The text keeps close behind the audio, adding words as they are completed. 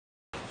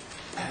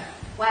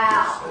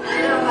Wow,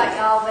 I don't know about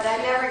y'all, but I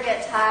never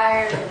get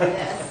tired of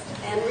this.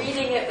 And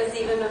reading it was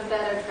even a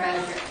better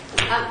treasure.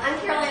 I'm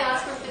Caroline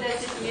Osborne, for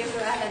those of you who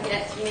I have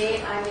yet to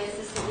meet. I'm the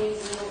Assistant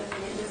Newsreader with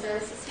Financial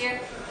Services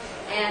here.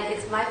 And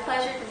it's my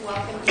pleasure to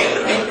welcome you to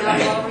W&L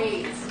Law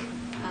Reads.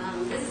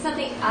 This is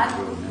something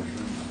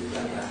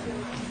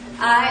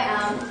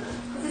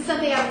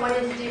I've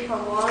wanted to do for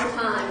a long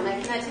time, and I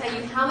cannot tell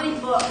you how many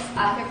books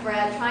I have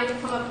read trying to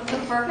come up with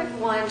the perfect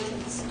one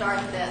to start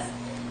this.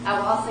 I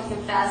will also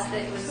confess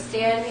that it was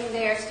standing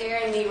there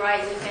staring me right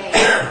in the face.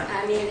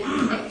 I mean,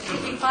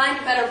 if you find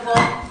a better book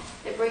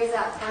that brings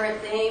out current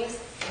themes,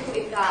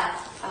 we've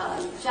got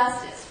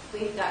justice,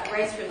 we've got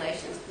race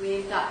relations,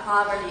 we've got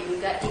poverty,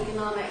 we've got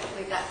economics,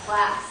 we've got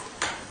class,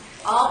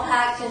 all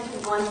packed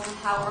into one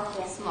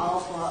powerful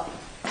small book.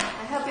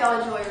 I hope you all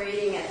enjoy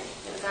reading it.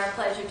 It was our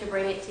pleasure to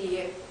bring it to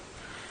you.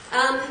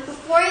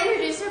 Before I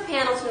introduce our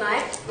panel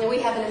tonight, and we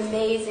have an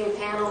amazing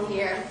panel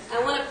here,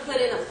 I want to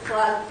put in a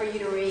plug for you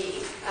to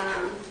read.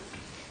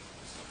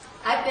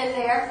 I've been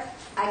there.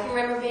 I can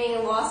remember being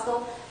in law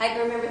school. I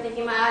can remember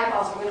thinking my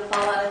eyeballs were going to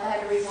fall out if I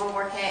had to read one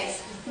more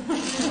case.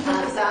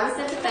 So I'm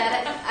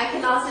sympathetic. I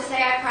can also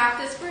say I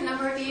practiced for a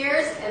number of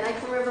years, and I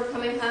can remember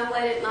coming home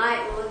late at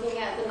night and looking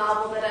at the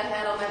novel that I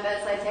had on my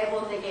bedside table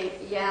and thinking,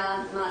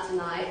 yeah, not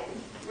tonight.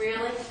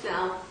 Really?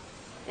 No.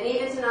 And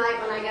even tonight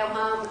when I go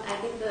home, I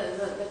think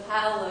the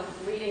pile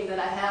of reading that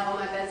I have on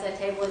my bedside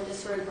table, it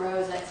just sort of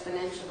grows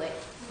exponentially.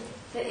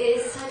 It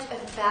is such a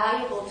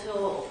valuable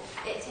tool.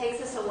 It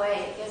takes us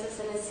away. It gives us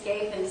an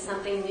escape into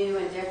something new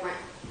and different.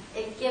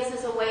 It gives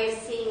us a way of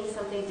seeing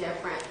something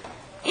different.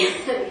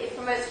 It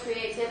promotes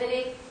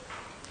creativity.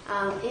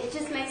 It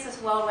just makes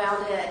us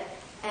well-rounded.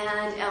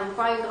 And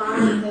Brian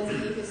Garner, those of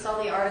you who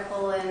saw the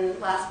article in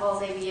last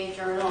fall's ABA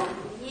Journal,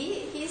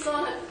 he's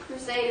on a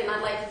crusade, and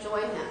I'd like to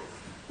join him.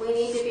 We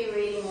need to be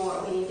reading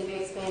more. We need to be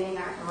expanding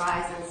our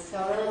horizons. So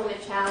I really want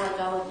to challenge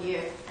all of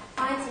you.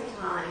 Find some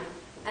time.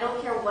 I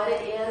don't care what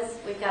it is.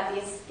 We've got the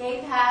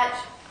escape hatch.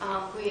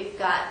 We've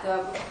got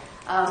the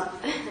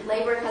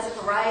Labor has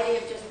a variety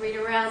of just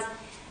read-arounds.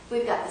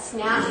 We've got the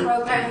SNAP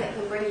program that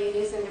can bring you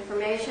news and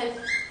information.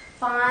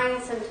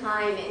 Find some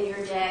time in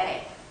your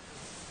day.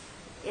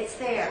 It's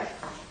there.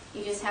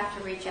 You just have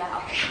to reach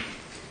out.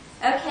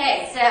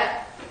 Okay, so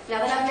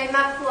now that I've made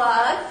my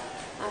plug,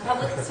 my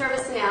public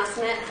service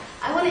announcement,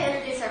 I want to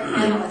introduce our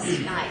panelists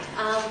tonight.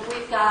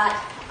 We've got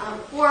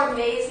four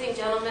amazing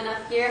gentlemen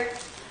up here.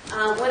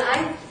 When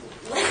I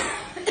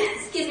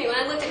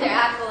look at their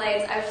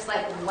accolades, I was just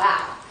like,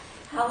 wow,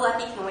 how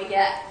lucky can we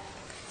get?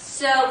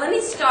 So let me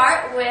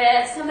start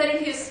with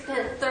somebody who's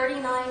spent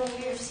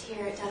 39 years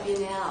here at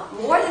W&L,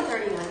 more than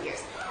 39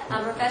 years,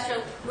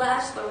 Professor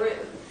Lash, LaRue.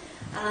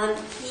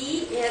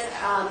 He is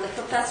the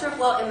Professor of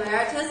Law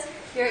Emeritus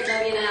here at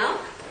W&L.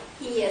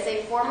 He is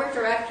a former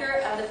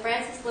director of the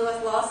Francis Lewis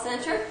Law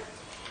Center.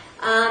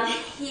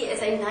 He is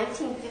a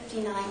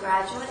 1959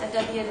 graduate of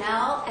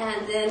W&L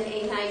and then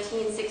a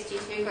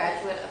 1962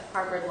 graduate of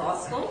Harvard Law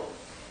School.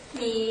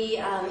 He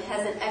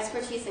has an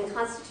expertise in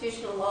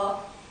constitutional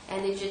law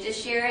and the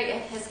judiciary,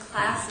 and his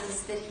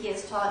classes that he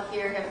has taught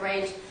here have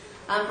ranged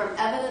from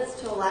evidence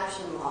to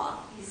election law.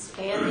 He's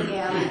spanned the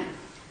gamut.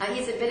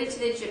 He's admitted to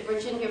the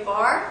Virginia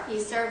Bar. He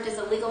served as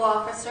a legal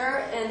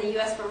officer in the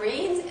U.S.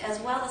 Marines as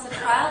well as a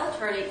trial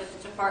attorney with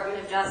the Department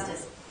of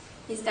Justice.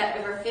 He's got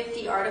over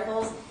 50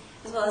 articles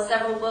as well as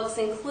several books,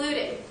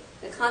 including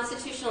The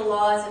Constitutional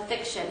Law as a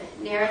Fiction,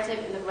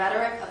 Narrative in the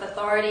Rhetoric of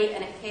Authority,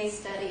 and a case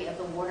study of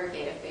the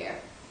Watergate affair.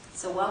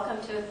 So welcome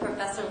to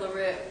Professor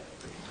LaRue.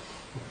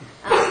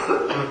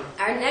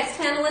 Our next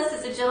panelist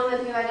is a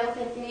gentleman who I don't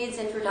think needs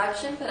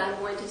introduction, but I'm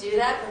going to do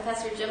that,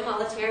 Professor Jim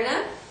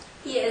Moliterno.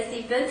 He is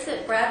the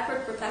Vincent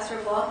Bradford Professor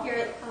of Law here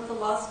at the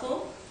Law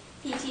School.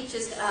 He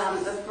teaches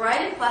a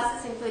variety of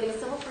classes, including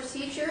civil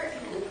procedure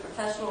and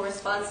professional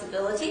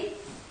responsibility.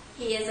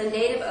 He is a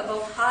native of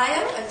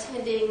Ohio,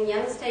 attending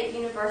Young State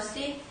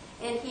University,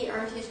 and he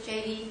earned his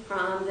JD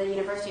from the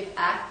University of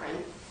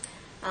Akron.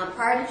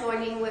 Prior to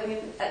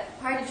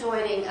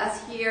joining us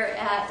here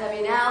at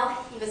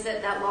W&L, he was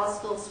at that law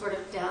school sort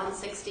of down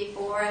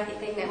 64. I think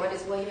they know what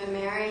is William and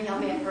Mary. Y'all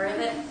may have heard of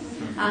it.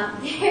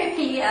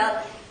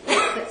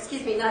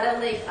 He not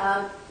only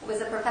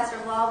was a professor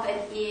of law,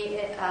 but he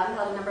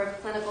held a number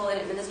of clinical and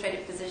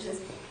administrative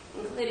positions,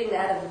 including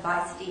that of the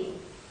vice dean.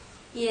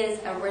 He is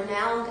a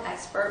renowned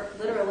expert,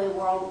 literally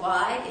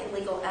worldwide, in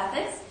legal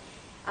ethics,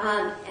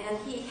 and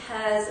he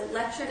has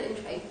lectured and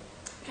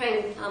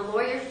trained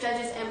lawyers,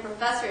 judges, and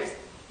professors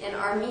in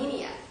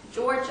Armenia,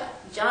 Georgia,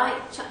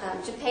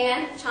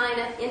 Japan,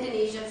 China,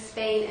 Indonesia,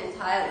 Spain, and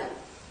Thailand.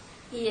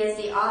 He is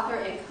the author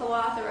and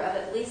co-author of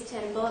at least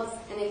 10 books,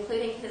 and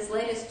including his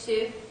latest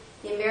two,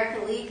 The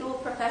American Legal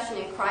Profession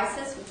in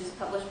Crisis, which is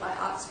published by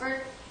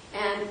Oxford,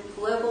 and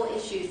Global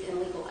Issues in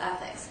Legal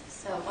Ethics.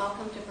 So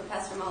welcome to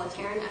Professor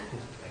Moliterno.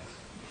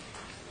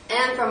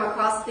 And from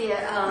across the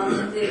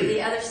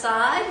other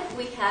side,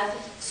 we have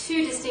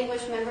two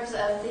distinguished members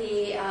of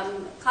the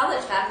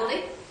college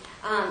faculty.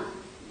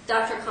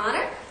 Dr.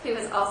 Connor, who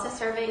is also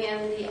serving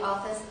in the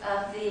office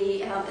of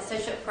the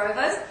Associate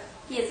Provost.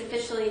 He is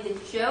officially the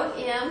Joe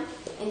M.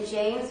 and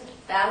James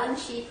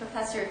Balanchine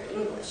Professor of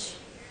English.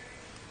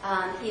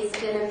 He has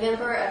been a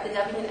member of the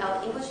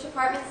W&L English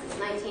Department since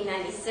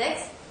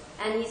 1996,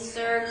 and he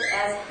served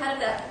as head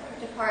of that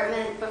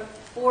department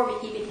before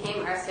he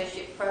became our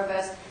Associate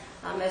Provost,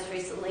 most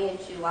recently in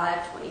July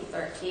of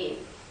 2013.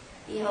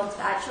 He holds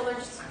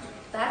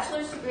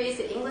bachelor's degrees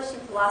in English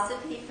and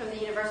philosophy from the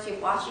University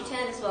of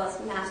Washington, as well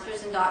as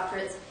master's and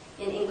doctorates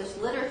in English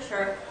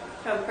literature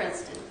from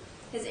Princeton.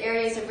 His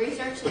areas of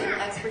research and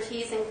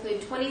expertise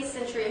include 20th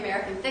century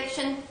American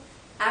fiction,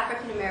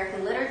 African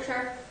American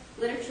literature,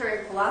 literature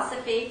and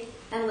philosophy,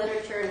 and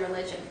literature and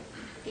religion.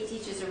 He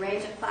teaches a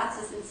range of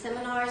classes and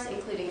seminars,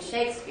 including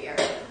Shakespeare,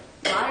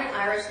 modern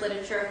Irish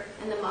literature,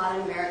 and the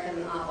modern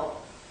American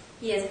novel.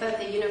 He is both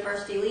a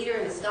university leader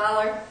and a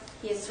scholar.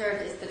 He has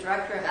served as the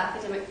director of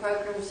academic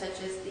programs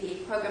such as the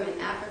Program in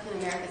African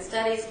American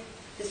Studies,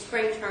 the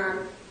Spring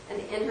Term,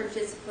 and the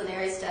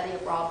Interdisciplinary Study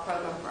Abroad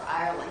Program for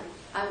Ireland.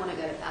 I want to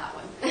go to that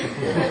one.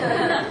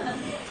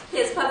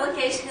 His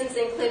publications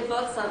include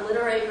books on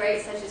literary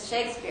greats such as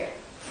Shakespeare,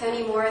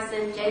 Toni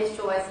Morrison, James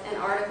Joyce, and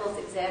articles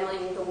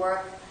examining the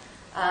work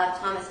of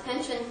Thomas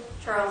Pynchon,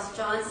 Charles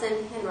Johnson,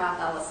 and Ralph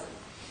Ellison.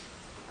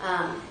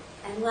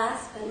 And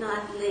last but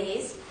not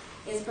least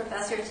is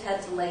Professor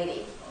Ted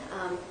DeLaney.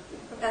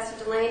 Professor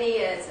DeLaney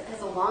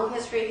has a long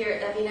history here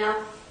at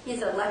W&L.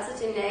 He's a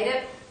Lexington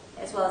native,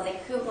 as well as a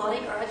cum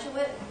laude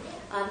graduate.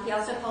 He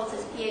also holds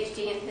his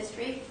PhD in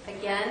history,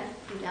 again,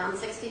 from Down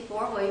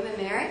 64, William and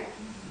Mary.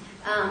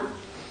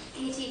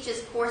 He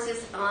teaches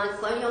courses on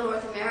colonial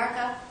North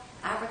America,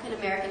 African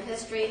American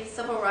history,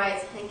 civil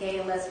rights, and gay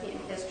and lesbian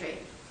history.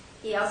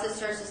 He also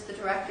serves as the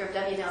director of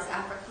W&L's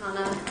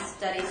Africana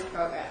Studies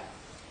program.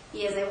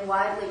 He is a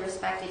widely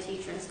respected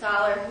teacher and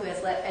scholar who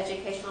has led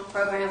educational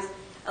programs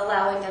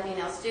allowing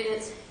W&L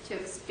students to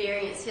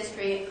experience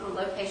history on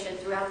location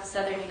throughout the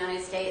southern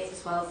United States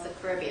as well as the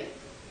Caribbean.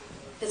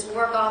 His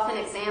work often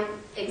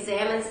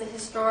examines the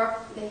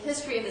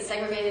history of the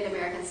segregated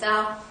American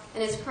South,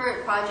 and his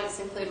current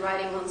projects include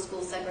writing on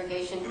school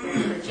segregation here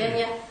in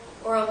Virginia,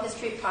 oral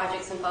history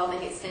projects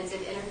involving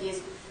extensive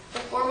interviews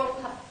with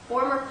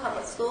former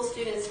public school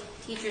students,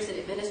 teachers, and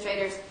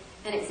administrators,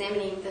 and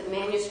examining the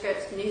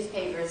manuscripts,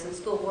 newspapers, and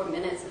school board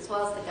minutes, as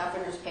well as the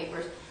governor's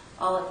papers,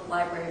 all at the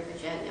Library of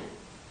Virginia.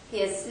 He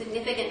has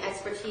significant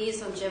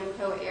expertise on Jim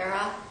Crow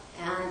era,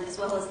 and as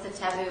well as the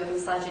taboo of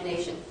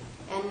miscegenation.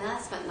 And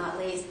last but not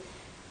least,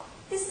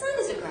 his son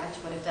is a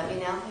graduate of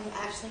W&L who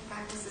actually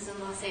practices in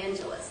Los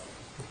Angeles.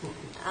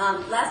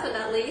 Last but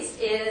not least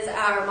is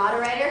our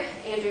moderator,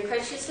 Andrew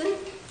Christensen.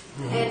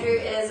 Andrew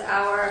is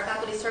our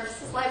Faculty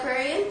Services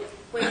Librarian,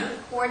 where he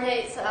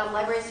coordinates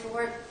library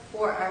support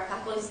for our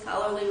faculty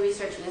scholarly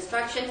research and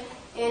instruction,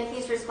 and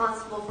he's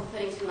responsible for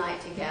putting tonight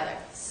together.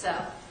 So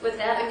with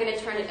that, I'm going to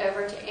turn it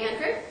over to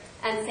Andrew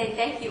and say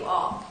thank you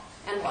all,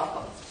 and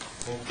welcome.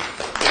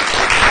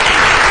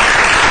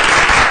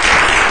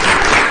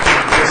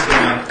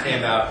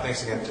 And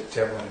thanks again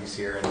to everyone who's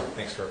here, and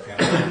thanks to our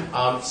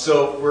panel.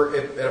 So we're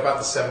at about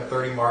the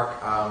 7:30 mark.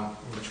 I'm going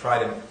to try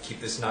to keep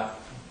this not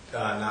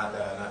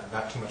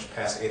too much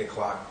past 8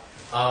 o'clock.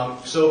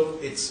 So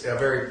it's a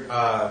very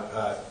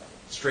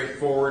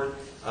straightforward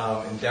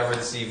endeavor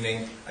this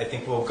evening. I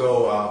think we'll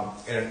go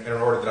in an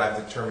order that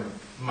I've determined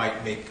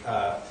might make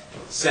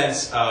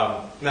sense.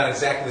 Not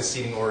exactly the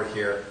seating order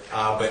here,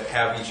 but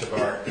have each of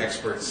our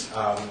experts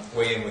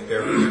weigh in with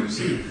their views,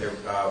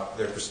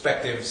 their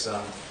perspectives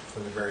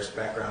from the various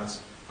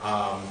backgrounds,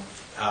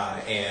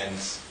 and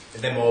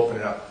then we'll open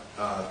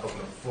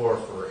the floor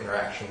for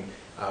interaction.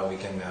 We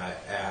can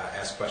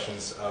ask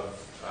questions of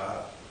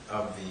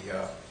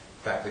the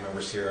faculty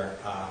members here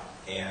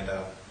and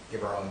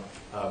give our own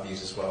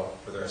views as well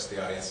for the rest of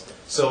the audience.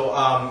 So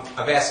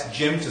I've asked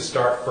Jim to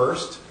start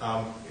first.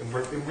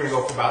 We're going to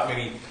go for about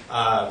maybe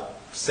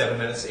 7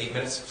 minutes, 8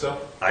 minutes or so.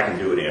 I can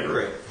do it, Andrew.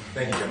 Great.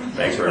 Thank you, Jim.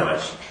 Thanks very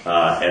much.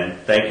 And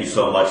thank you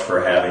so much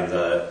for having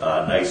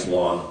the nice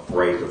long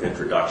break of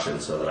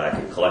introduction so that I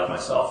could collect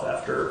myself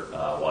after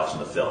watching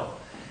the film.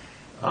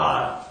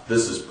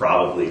 This is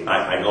probably,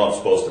 I know I'm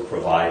supposed to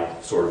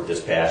provide sort of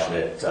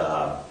dispassionate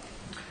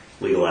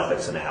legal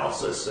ethics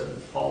analysis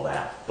and all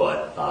that,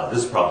 but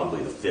this is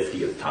probably the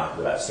 50th time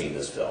that I've seen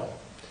this film.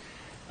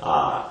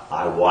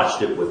 I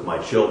watched it with my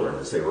children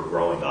as they were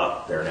growing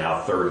up. They're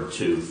now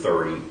 32,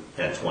 30,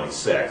 and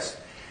 26.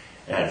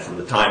 And from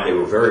the time they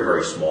were very,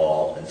 very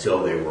small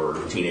until they were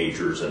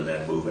teenagers and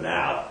then moving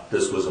out,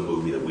 this was a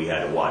movie that we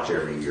had to watch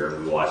every year,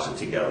 and we watched it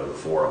together, the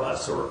four of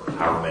us, or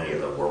however many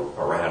of them were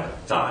around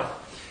at the time.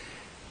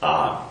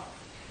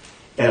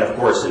 And of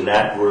course, in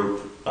that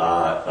group,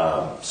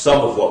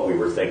 some of what we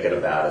were thinking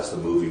about as the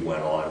movie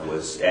went on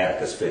was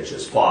Atticus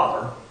Finch's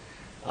father.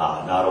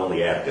 Not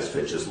only Atticus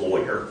Finch's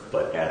lawyer,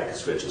 but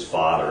Atticus Finch's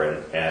father.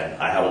 And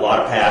I have a lot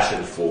of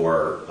passion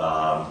for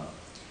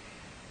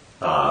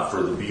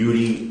the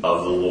beauty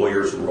of the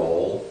lawyer's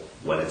role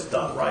when it's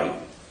done right.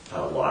 I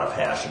have a lot of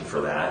passion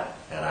for that.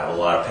 And I have a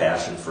lot of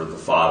passion for the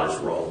father's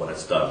role when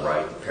it's done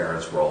right, the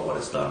parent's role when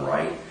it's done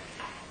right.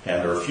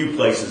 And there are a few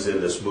places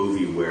in this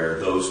movie where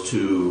those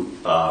two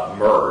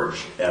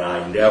merge, and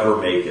I never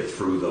make it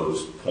through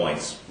those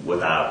points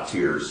without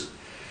tears.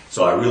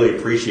 So I really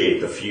appreciate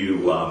the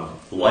few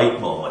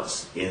light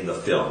moments in the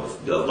film,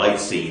 the light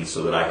scenes,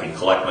 so that I can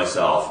collect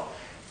myself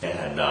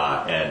and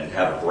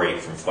have a break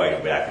from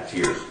fighting back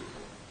the tears.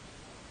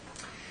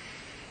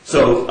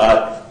 So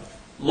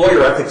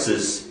lawyer ethics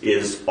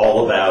is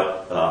all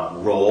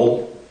about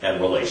role and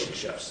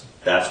relationships.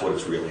 That's what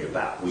it's really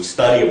about. We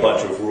study a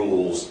bunch of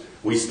rules,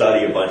 we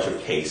study a bunch of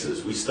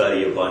cases, we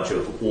study a bunch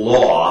of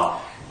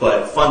law,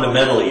 but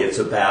fundamentally it's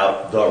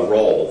about the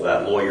role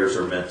that lawyers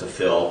are meant to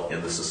fill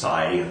in the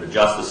society and the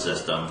justice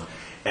system.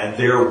 And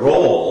their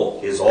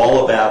role is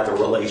all about the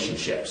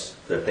relationships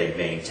that they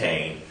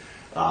maintain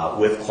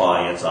with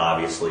clients,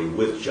 obviously,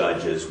 with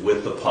judges,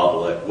 with the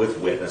public, with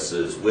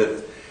witnesses,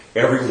 with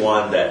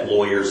everyone that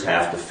lawyers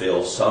have to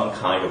fill some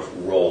kind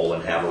of role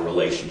and have a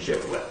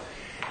relationship with.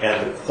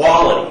 And the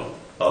quality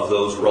of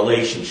those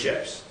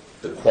relationships,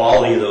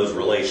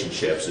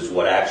 is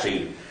what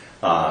actually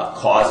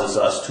causes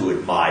us to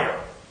admire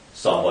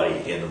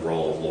somebody in the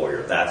role of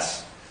lawyer.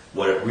 That's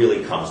what it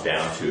really comes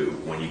down to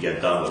when you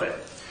get done with it.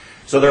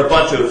 So there are a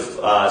bunch of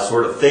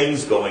sort of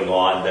things going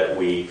on that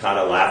we kind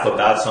of laugh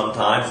about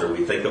sometimes, or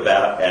we think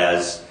about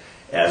as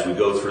we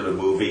go through the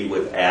movie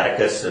with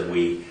Atticus, and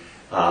we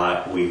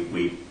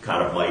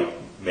kind of might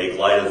make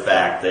light of the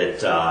fact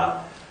that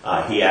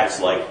he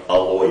acts like a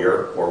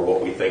lawyer, or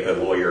what we think a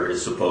lawyer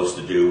is supposed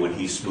to do when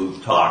he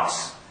smooth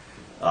talks,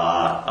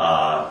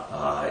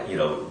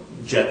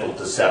 gentle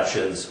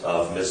deceptions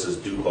of Mrs.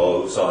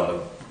 Dubose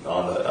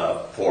on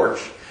the porch.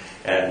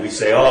 And we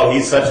say, oh,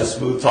 he's such a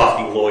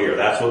smooth-talking lawyer.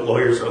 That's what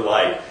lawyers are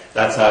like.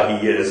 That's how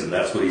he is, and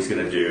that's what he's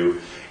going to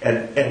do.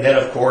 And then,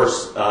 of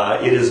course,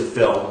 it is a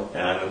film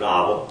and a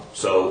novel,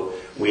 so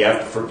we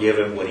have to forgive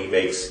him when he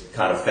makes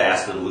kind of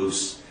fast and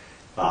loose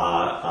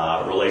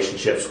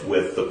relationships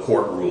with the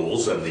court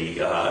rules and the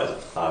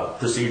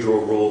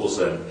procedural rules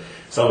and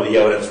some of the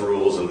evidence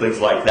rules and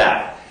things like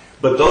that.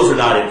 But those are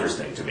not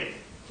interesting to me,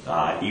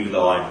 even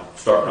though I'm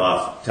starting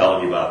off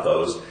telling you about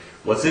those.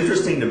 What's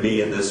interesting to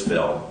me in this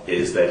film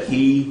is that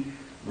he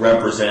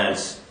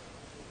represents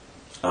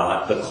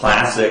the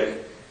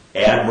classic,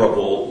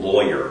 admirable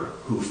lawyer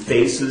who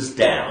faces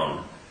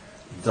down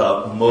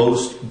the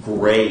most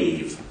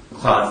grave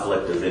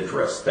conflict of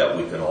interest that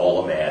we can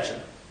all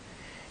imagine.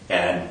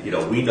 And,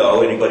 we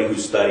know, anybody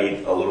who's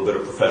studied a little bit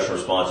of professional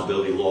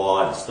responsibility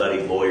law and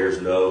studied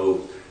lawyers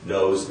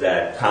knows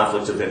that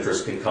conflicts of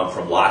interest can come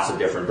from lots of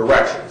different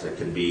directions. It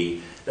can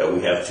be that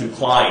we have two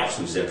clients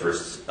whose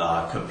interests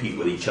compete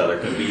with each other.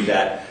 It can be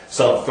that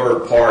some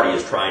third party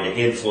is trying to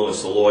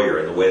influence the lawyer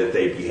in the way that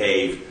they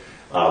behave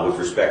with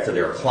respect to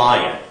their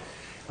client.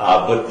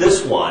 But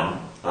this one,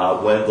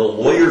 when the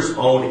lawyer's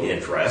own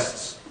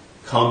interests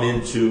come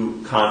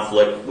into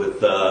conflict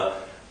with the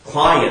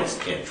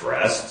client's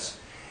interests,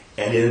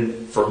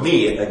 and for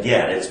me,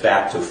 again, it's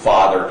back to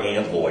father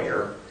and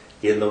lawyer,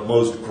 in the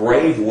most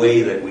grave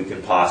way that we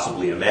can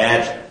possibly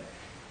imagine.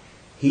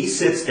 He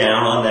sits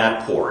down on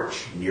that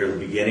porch near the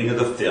beginning of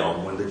the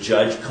film when the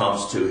judge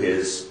comes to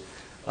his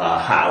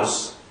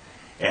house,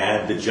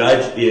 and the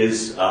judge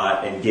is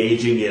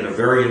engaging in a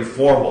very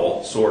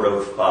informal sort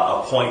of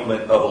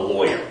appointment of a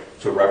lawyer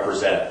to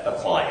represent a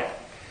client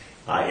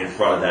in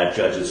front of that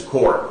judge's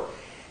court.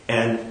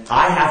 And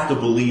I have to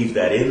believe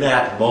that in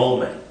that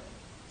moment,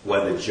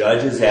 when the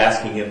judge is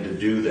asking him to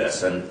do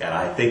this, and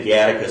I think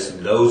Atticus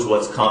knows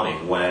what's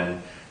coming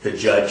when the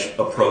judge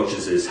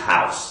approaches his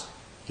house.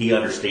 He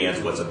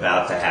understands what's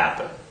about to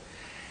happen.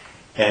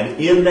 And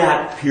in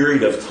that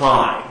period of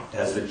time,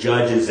 as the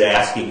judge is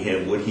asking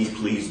him, would he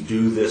please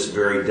do this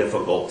very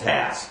difficult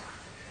task,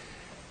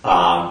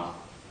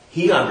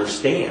 he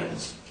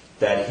understands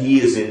that he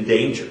is in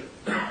danger.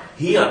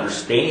 He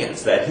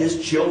understands that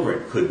his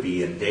children could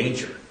be in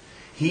danger.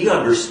 He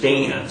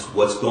understands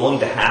what's going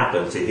to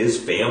happen to his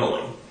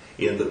family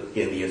in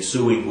the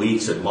ensuing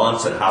weeks and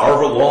months and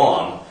however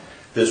long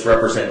this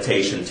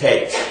representation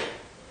takes.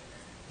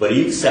 But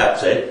he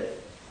accepts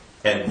it,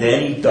 and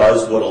then he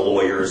does what a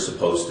lawyer is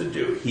supposed to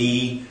do.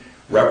 He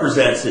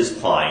represents his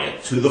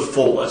client to the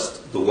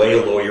fullest, the way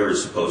a lawyer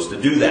is supposed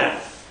to do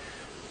that.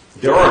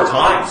 There are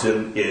times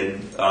in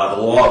the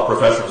law of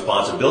professional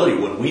responsibility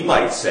when we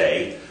might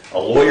say a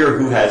lawyer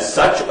who has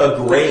such a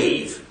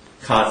grave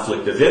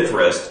conflict of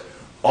interest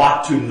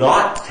ought to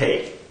not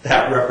take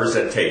that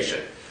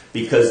representation,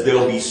 because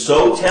they'll be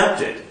so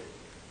tempted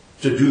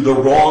to do the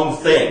wrong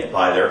thing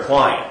by their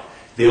client.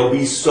 They'll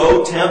be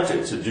so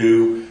tempted to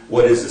do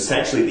what is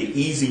essentially the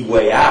easy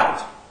way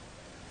out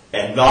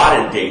and not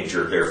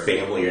endanger their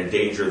family,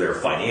 endanger their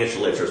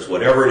financial interests,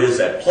 whatever it is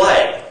at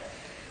play.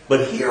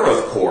 But here,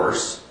 of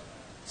course,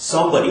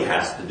 somebody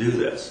has to do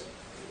this.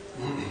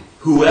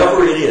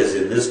 Whoever it is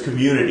in this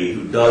community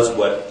who does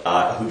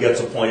who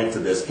gets appointed to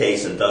this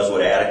case and does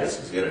what Atticus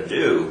is going to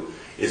do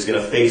is going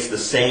to face the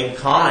same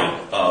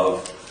kind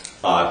of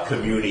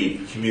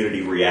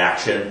community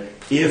reaction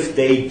if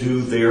they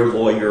do their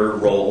lawyer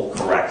role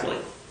correctly.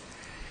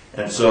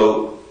 And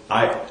so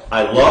I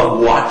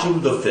love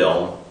watching the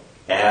film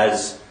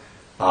as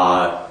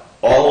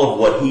all of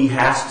what he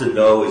has to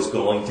know is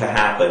going to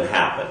happen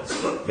happens.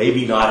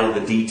 Maybe not in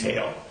the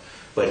detail,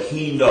 but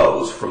he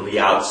knows from the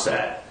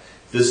outset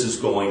this is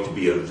going to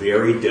be a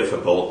very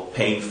difficult,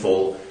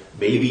 painful,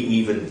 maybe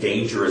even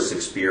dangerous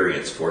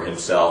experience for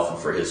himself and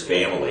for his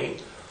family.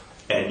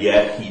 And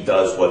yet he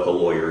does what the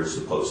lawyer is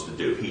supposed to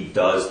do. He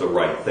does the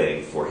right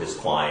thing for his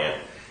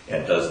client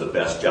and does the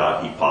best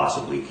job he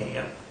possibly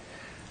can.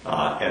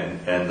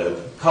 And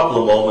the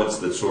couple of moments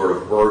that sort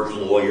of merge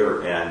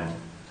lawyer and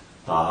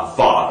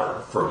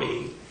father for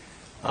me,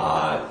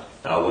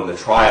 when the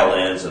trial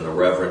ends and the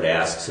Reverend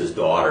asks his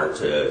daughter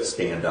to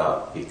stand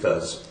up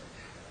because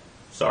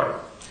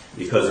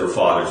her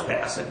father's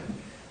passing,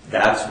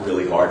 that's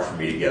really hard for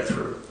me to get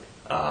through.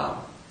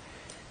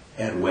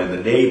 And when the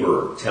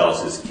neighbor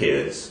tells his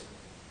kids,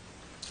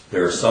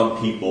 there are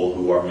some people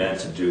who are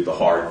meant to do the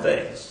hard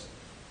things,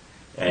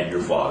 and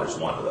your father's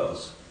one of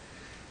those.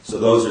 So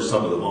those are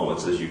some of the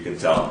moments, as you can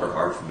tell, are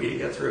hard for me to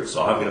get through.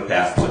 So I'm going to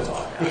pass the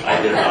baton now.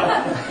 I did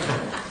not.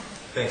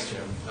 Thanks,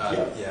 Jim.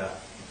 Yeah.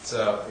 It's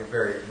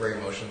very, very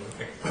emotional.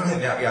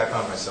 Yeah, I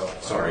found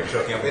myself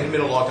choking up. It's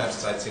been a long time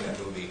since I'd seen that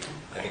movie.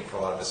 I think for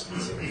a lot of us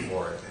who've seen it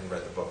before and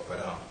read the book. But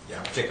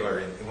in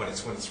particular, when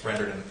it's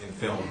rendered in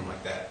film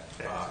like that,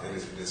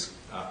 it is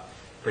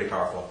pretty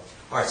powerful.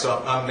 All right, so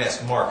I'm going to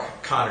ask Marc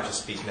Connor to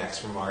speak next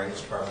from our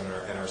English department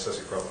and our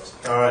associate provost.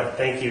 All right,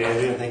 thank you,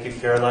 Andrew, and thank you,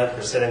 Caroline,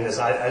 for setting this.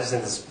 I just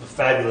think it's a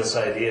fabulous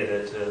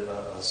idea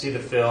to see the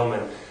film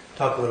and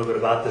talk a little bit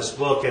about this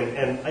book.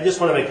 And I just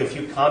want to make a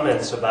few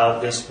comments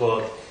about this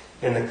book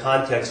in the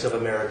context of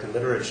American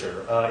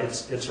literature.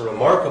 It's a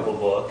remarkable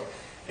book,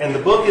 and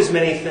the book is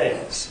many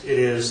things. It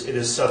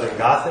is Southern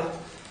Gothic.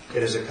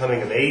 It is a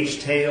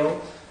coming-of-age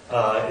tale.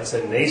 It's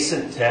a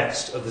nascent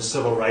text of the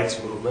civil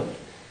rights movement.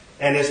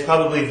 And it's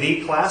probably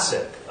the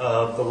classic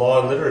of the law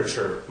and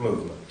literature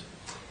movement.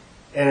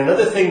 And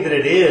another thing that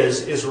it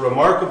is a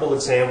remarkable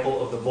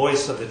example of the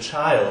voice of the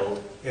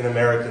child in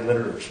American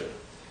literature.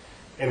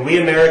 And we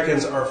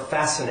Americans are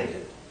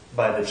fascinated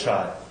by the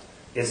child.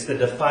 It's the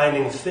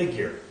defining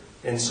figure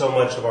in so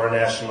much of our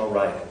national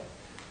writing.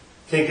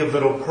 Think of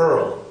little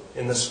Pearl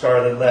in The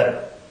Scarlet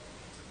Letter.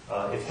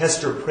 If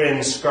Hester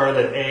Prynne's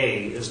Scarlet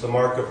A is the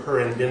mark of her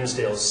and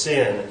Dimmesdale's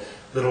sin,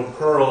 little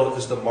Pearl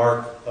is the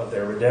mark of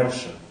their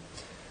redemption.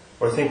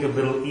 Or think of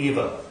little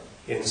Eva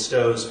in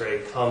Stowe's very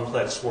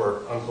complex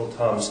work, Uncle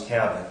Tom's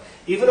Cabin.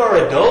 Even our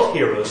adult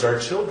heroes are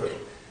children.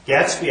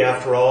 Gatsby,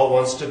 after all,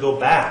 wants to go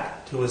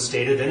back to a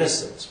state of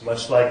innocence,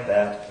 much like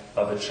that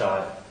of a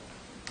child.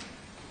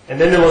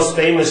 And then the most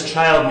famous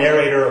child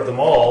narrator of them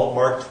all,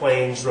 Mark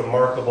Twain's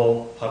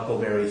remarkable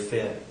Huckleberry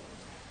Finn.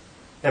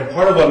 And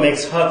part of what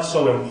makes Huck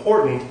so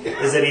important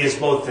is that he is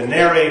both the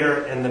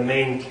narrator and the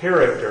main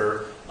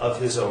character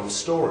of his own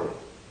story.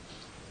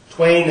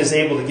 Twain is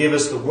able to give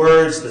us the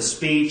words, the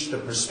speech, the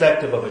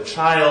perspective of a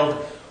child,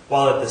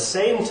 while at the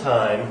same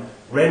time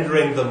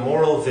rendering the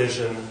moral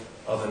vision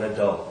of an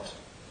adult,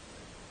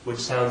 which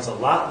sounds a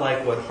lot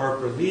like what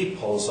Harper Lee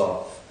pulls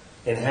off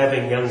in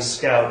having young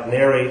Scout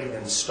narrate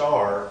and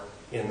star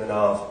in the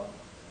novel.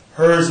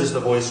 Hers is the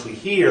voice we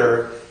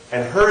hear,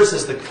 and hers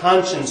is the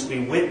conscience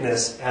we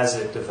witness as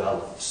it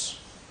develops.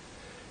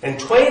 And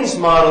Twain's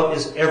model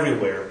is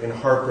everywhere in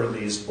Harper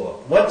Lee's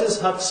book. What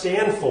does Huck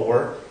stand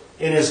for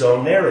in his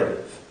own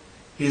narrative?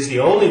 He is the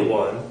only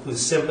one who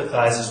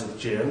sympathizes with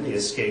Jim, the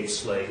escaped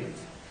slave.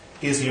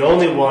 He is the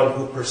only one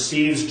who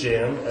perceives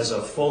Jim as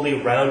a fully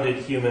rounded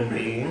human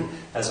being,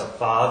 as a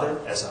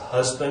father, as a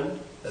husband,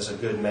 as a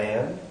good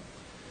man.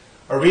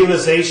 A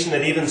realization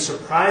that even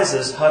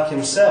surprises Huck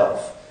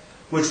himself,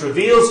 which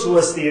reveals to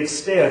us the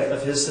extent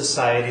of his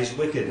society's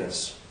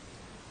wickedness,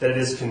 that it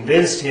has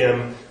convinced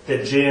him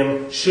that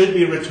Jim should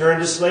be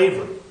returned to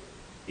slavery,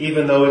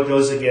 even though it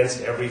goes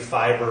against every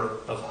fiber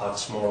of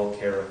Huck's moral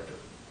character.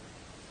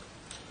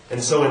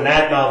 And so in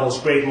that novel's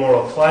great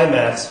moral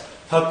climax,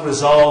 Huck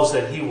resolves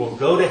that he will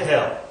go to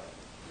hell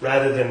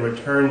rather than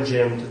return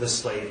Jim to the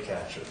slave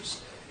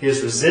catchers.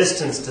 His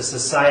resistance to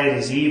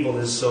society's evil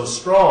is so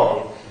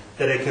strong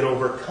that it can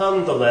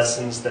overcome the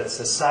lessons that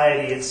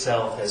society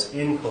itself has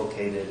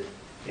inculcated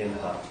in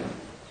Huck.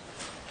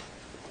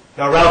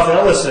 Now, Ralph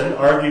Ellison,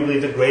 arguably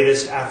the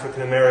greatest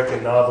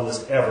African-American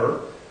novelist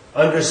ever,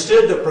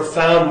 understood the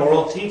profound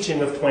moral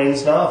teaching of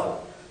Twain's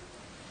novel.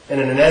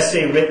 And in an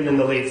essay written in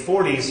the late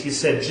 40s, he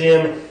said,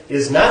 Jim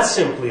is not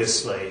simply a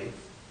slave,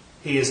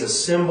 he is a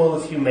symbol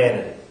of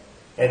humanity.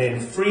 And in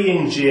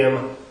freeing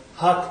Jim,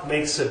 Huck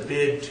makes a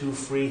bid to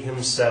free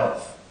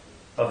himself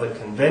of the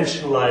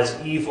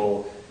conventionalized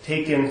evil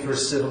taken for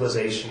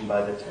civilization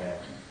by the tan.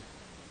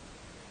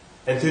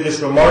 And through this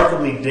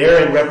remarkably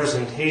daring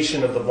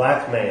representation of the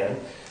black man,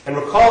 and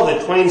recall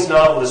that Twain's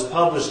novel was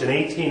published in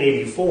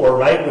 1884,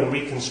 right when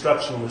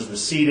Reconstruction was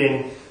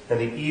receding and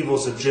the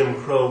evils of Jim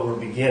Crow were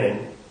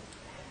beginning,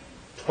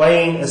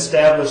 Twain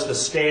established the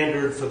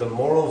standard for the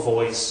moral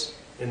voice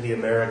in the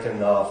American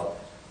novel.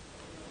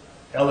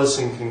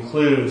 Ellison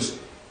concludes,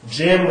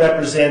 Jim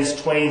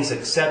represents Twain's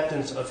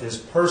acceptance of his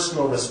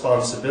personal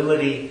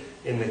responsibility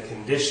in the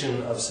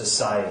condition of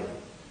society.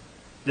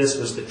 This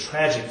was the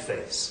tragic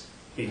face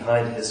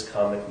behind his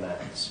comic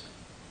mask.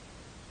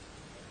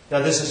 Now,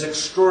 this is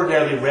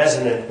extraordinarily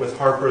resonant with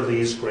Harper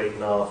Lee's great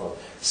novel.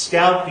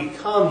 Scout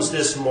becomes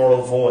this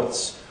moral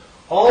voice,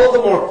 all the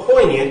more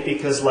poignant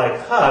because,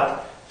 like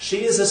Huck,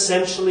 she is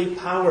essentially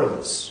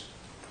powerless.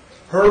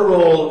 Her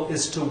role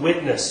is to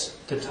witness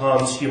to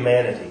Tom's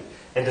humanity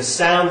and to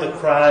sound the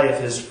cry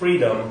of his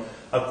freedom,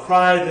 a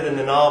cry that in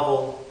the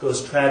novel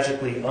goes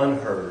tragically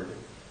unheard,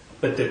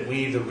 but that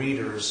we, the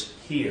readers,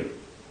 hear.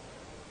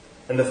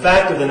 And the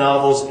fact of the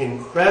novel's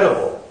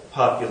incredible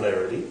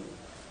popularity,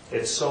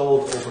 it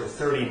sold over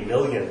 30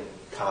 million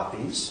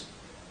copies,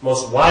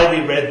 most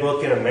widely read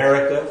book in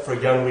America for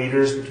young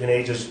readers between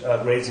ages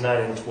grades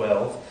 9 and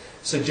 12,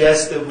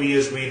 suggests that we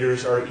as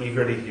readers are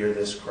eager to hear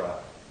this cry.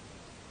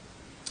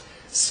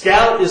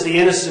 Scout is the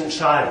innocent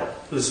child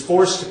who is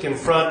forced to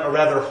confront a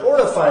rather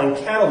horrifying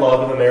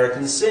catalog of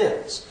American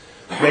sins.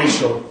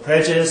 Racial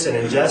prejudice and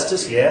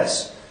injustice,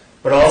 yes,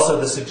 but also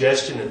the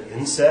suggestion of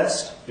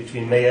incest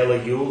between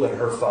Mayella Ewell and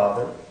her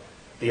father,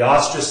 the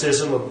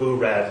ostracism of Boo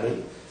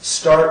Radley,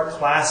 stark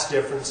class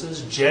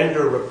differences,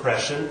 gender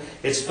repression.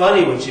 It's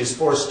funny when she's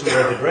forced to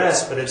wear the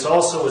dress, but it's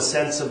also a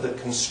sense of the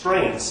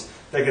constraints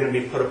that are going to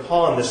be put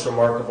upon this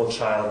remarkable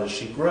child as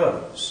she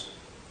grows.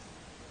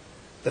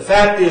 The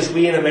fact is,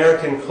 we in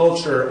American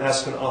culture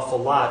ask an awful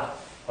lot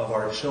of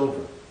our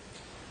children.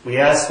 We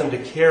ask them to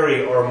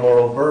carry our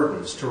moral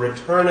burdens, to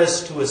return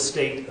us to a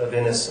state of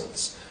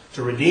innocence,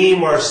 to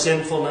redeem our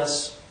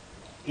sinfulness,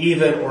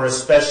 even or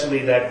especially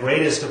that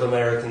greatest of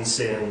American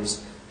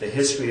sins, the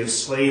history of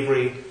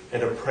slavery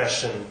and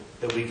oppression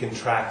that we can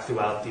track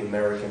throughout the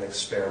American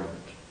experiment.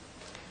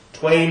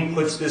 Twain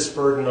puts this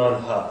burden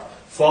on Huck.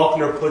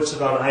 Faulkner puts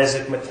it on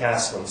Isaac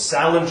McCaslin.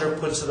 Salinger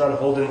puts it on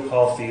Holden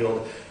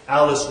Caulfield.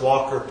 Alice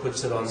Walker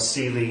puts it on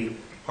Seeley.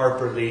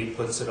 Harper Lee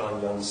puts it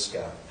on young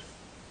Scout.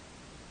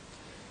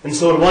 And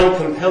so in one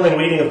compelling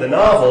reading of the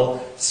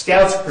novel,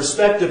 Scout's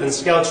perspective and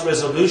Scout's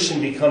resolution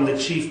become the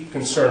chief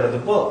concern of the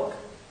book.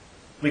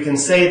 We can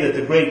say that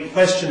the great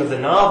question of the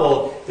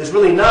novel is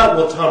really not,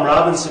 will Tom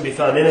Robinson be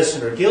found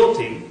innocent or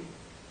guilty?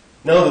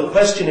 No, the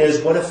question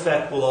is, what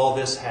effect will all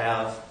this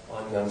have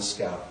on young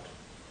Scout?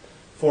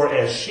 For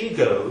as she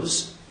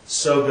goes,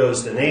 so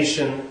goes the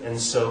nation, and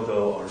so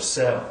go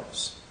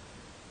ourselves.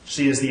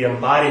 She is the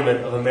embodiment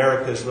of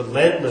America's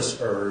relentless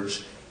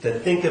urge to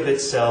think of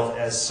itself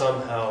as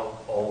somehow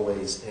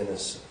always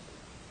innocent.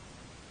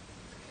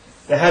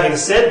 Now, having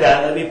said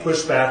that, let me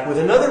push back with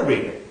another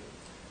reading.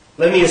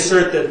 Let me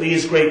assert that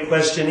Lee's great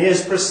question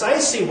is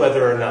precisely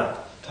whether or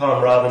not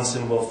Tom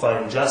Robinson will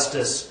find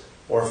justice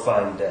or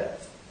find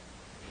death.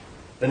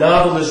 The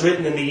novel is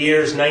written in the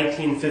years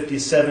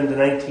 1957 to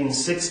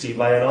 1960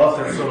 by an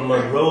author from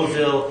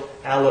Monroeville,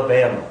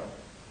 Alabama,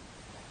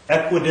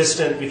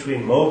 equidistant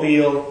between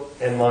Mobile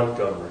and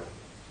Montgomery.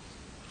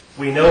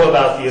 We know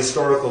about the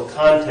historical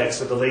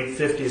context of the late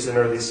 50s and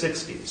early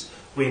 60s.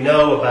 We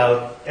know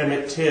about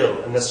Emmett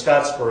Till and the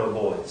Scottsboro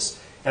Boys.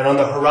 And on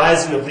the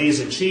horizon of Lee's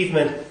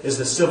achievement is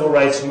the civil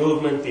rights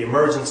movement, the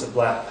emergence of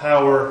black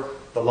power,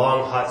 the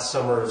long, hot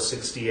summer of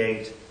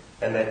 '68,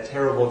 and that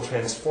terrible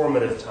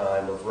transformative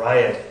time of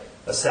riot,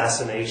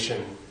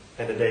 assassination,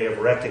 and a day of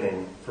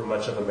reckoning for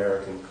much of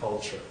American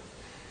culture.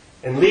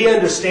 And Lee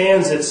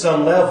understands at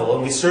some level,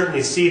 and we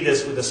certainly see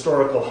this with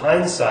historical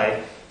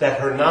hindsight, that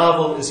her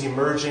novel is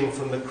emerging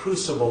from the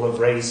crucible of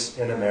race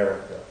in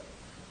America.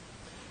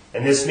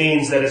 And this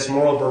means that its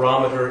moral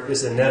barometer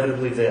is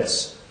inevitably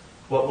this: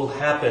 what will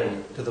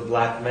happen to the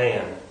black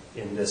man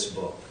in this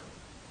book?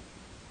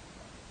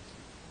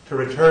 To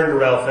return to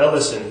Ralph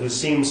Ellison, who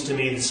seems to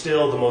me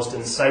still the most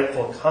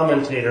insightful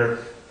commentator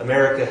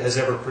America has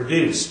ever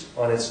produced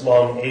on its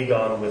long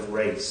agon with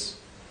race.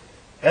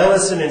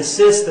 Ellison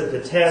insists that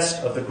the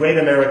test of the great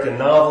American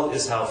novel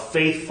is how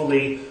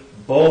faithfully,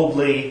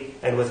 boldly,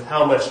 and with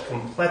how much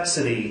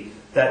complexity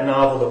that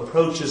novel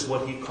approaches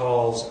what he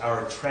calls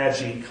our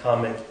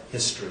tragicomic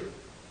history,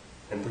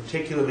 and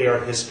particularly our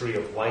history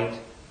of white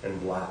and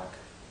black.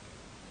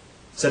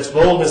 Such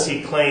boldness,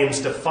 he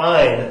claims,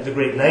 defined the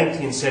great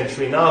 19th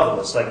century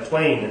novelists like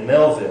Twain and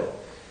Melville.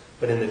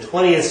 But in the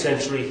 20th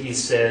century, he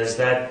says,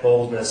 that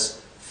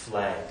boldness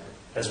flagged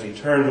as we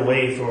turned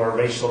away from our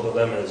racial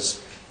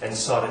dilemmas and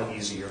sought an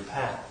easier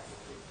path.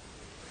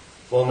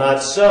 Well,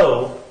 not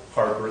so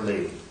Harper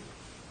Lee.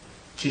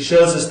 She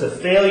shows us the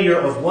failure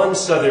of one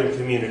Southern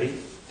community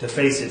to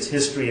face its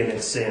history and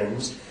its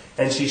sins,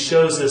 and she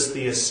shows us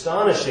the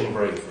astonishing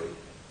bravery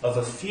of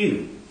a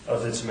few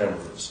of its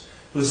members,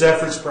 whose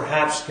efforts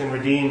perhaps can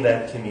redeem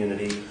that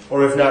community,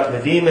 or if not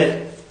redeem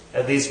it,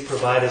 at least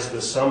provide us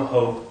with some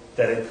hope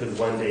that it could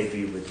one day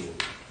be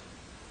redeemed.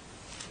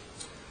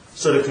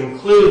 So to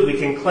conclude, we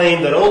can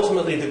claim that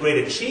ultimately the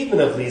great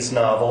achievement of Lee's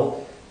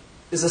novel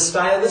is a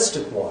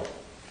stylistic one.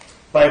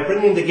 By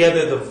bringing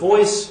together the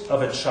voice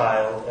of a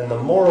child and the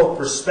moral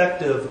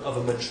perspective of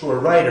a mature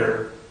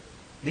writer,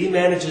 Lee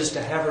manages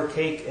to have her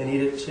cake and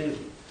eat it too.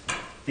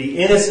 The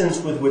innocence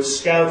with which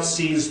Scout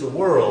sees the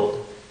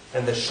world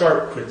and the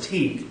sharp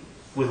critique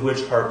with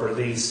which Harper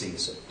Lee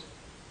sees it.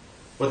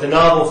 What the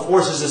novel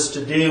forces us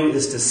to do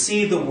is to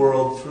see the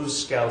world through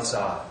Scout's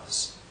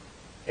eyes.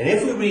 And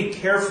if we read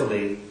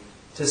carefully,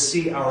 to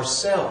see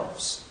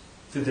ourselves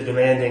through the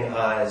demanding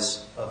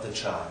eyes of the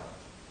child.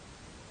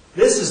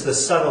 This is the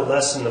subtle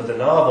lesson of the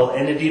novel,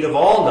 and indeed of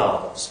all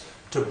novels,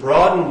 to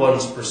broaden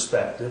one's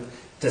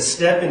perspective, to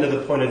step into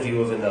the point of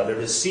view of another,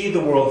 to see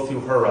the world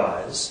through her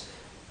eyes.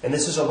 And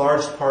this is a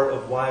large part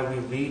of why we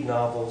read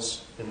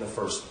novels in the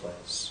first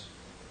place.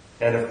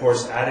 And of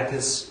course,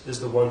 Atticus is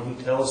the one who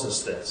tells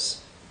us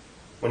this.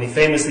 When he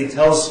famously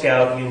tells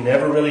Scout, you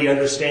never really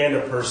understand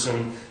a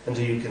person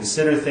until you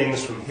consider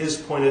things from his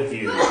point of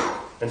view,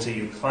 until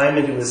you climb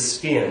into his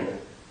skin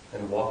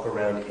and walk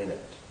around in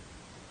it.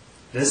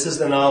 This is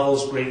the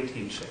novel's great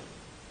teaching.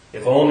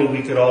 If only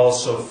we could all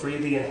so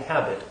freely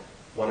inhabit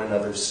one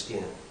another's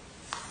skin.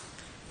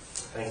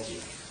 Thank you.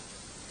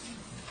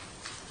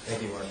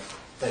 Thank you, Marc.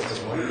 Thanks.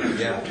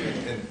 Yeah,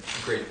 and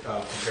great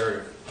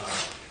comparative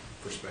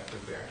perspective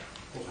there.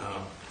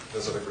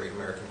 Those are the great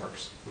American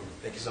works.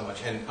 Thank you so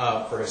much. And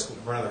for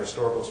another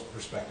historical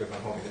perspective,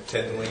 I'm hoping that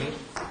Ted DeLaney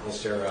will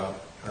share, our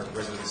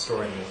resident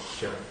historian will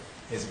share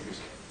his views.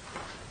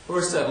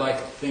 First, I'd like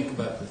to think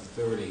about the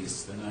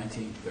 30s, the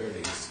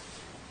 1930s.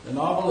 The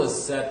novel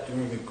is set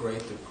during the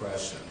Great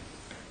Depression.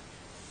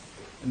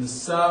 And the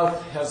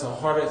South has a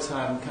harder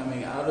time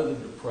coming out of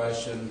the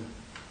Depression,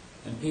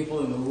 and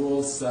people in the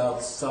rural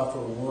South suffer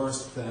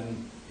worse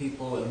than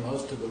people in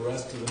most of the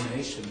rest of the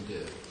nation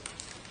do.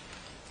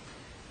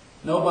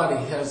 Nobody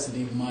has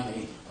any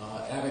money.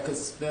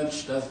 Atticus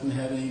Finch doesn't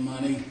have any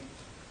money,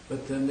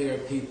 but then there are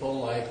people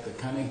like the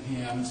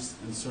Cunninghams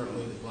and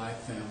certainly the black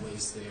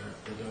families there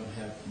that don't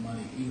have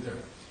money either.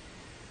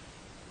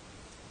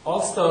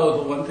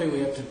 Also, the one thing we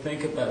have to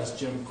think about is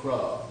Jim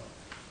Crow.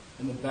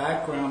 In the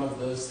background of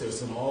this,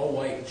 there's an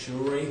all-white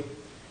jury,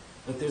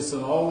 but there's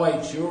an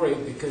all-white jury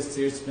because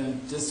there's been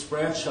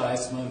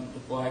disfranchisement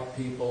of black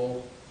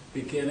people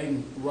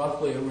beginning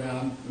roughly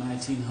around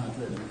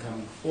 1900 and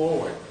coming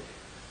forward.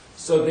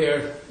 So there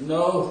are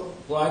no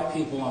black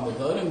people on the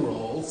voting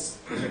rolls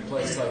in a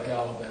place like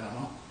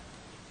Alabama,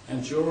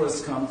 and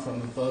jurors come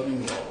from the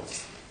voting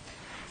rolls.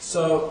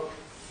 So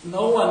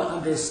no one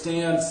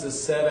understands the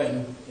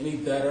setting any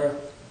better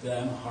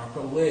than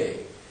Harper Lee.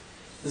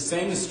 The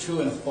same is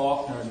true in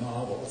Faulkner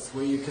novels,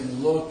 where you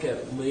can look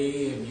at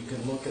Lee and you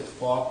can look at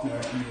Faulkner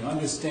and you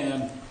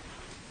understand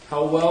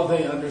how well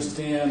they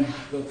understand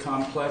the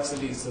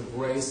complexities of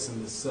race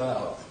in the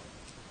South.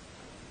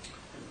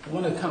 I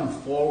want to come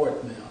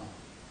forward now.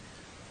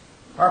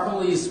 Harper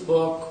Lee's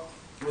book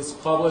was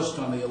published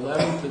on the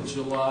 11th of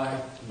July,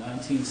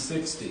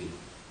 1960.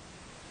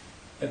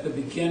 At the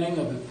beginning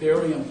of a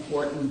very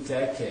important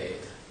decade.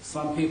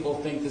 Some people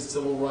think the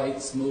civil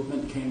rights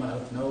movement came out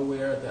of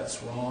nowhere.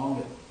 That's wrong.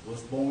 It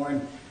was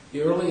born.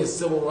 The earliest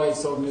civil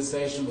rights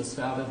organization was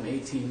founded in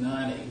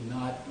 1890,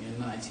 not in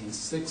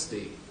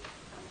 1960.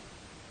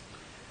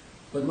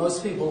 But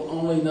most people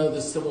only know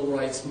the civil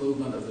rights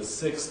movement of the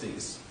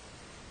 60s.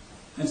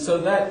 And so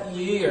that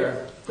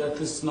year that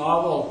this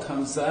novel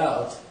comes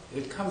out,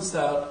 it comes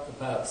out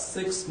about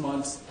 6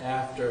 months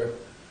after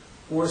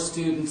 4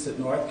 students at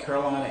North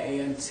Carolina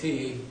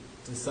A&T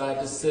decide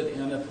to sit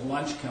in at the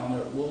lunch counter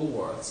at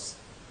Woolworth's.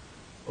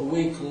 2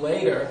 weeks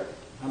later,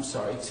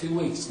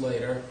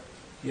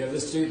 you have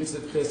the students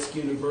at Fisk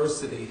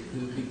University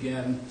who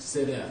begin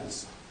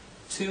sit-ins.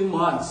 2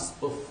 months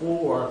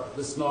before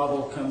this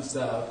novel comes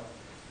out,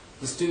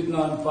 the Student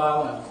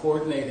Nonviolent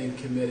Coordinating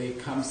Committee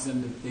comes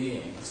into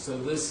being. So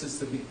this is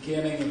the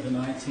beginning of the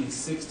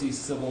 1960s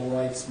civil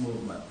rights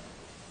movement.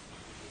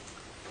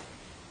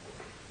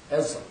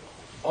 As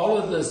all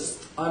of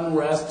this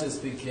unrest is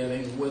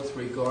beginning with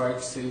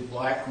regard to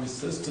black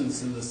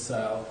resistance in the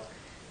South,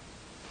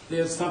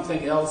 there's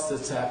something else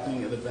that's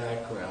happening in the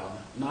background.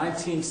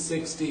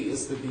 1960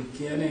 is the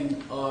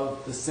beginning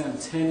of the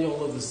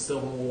centennial of the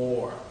Civil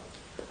War.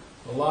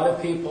 A lot of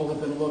people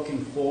have been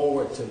looking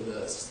forward to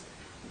this.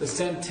 The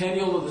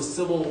centennial of the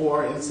Civil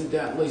War,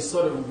 incidentally,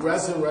 sort of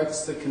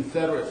resurrects the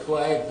Confederate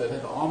flag that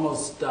had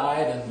almost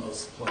died in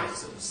most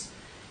places.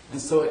 And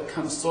so it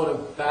comes sort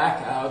of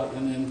back out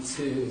and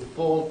into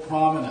full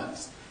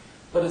prominence.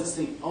 But it's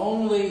the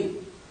only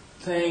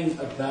thing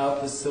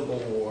about the Civil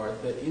War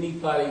that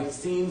anybody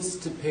seems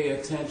to pay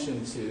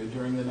attention to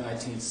during the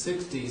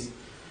 1960s,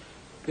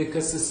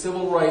 because the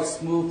civil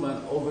rights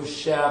movement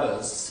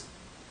overshadows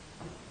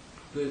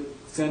the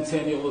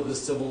centennial of the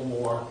Civil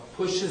War,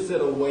 pushes it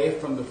away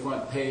from the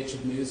front page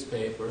of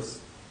newspapers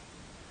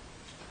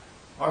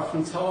or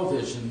from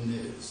television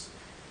news.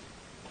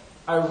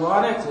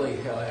 Ironically,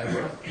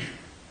 however,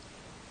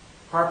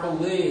 Harper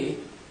Lee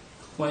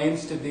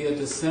claims to be a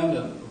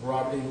descendant of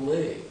Robert E.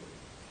 Lee.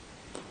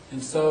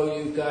 And so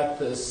you've got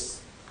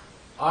this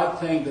odd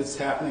thing that's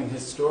happening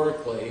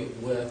historically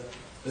with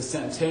the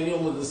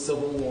centennial of the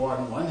Civil War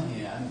on one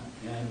hand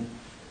and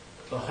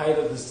the height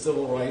of the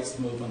civil rights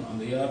movement on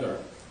the other.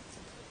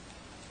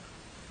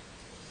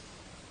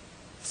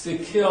 To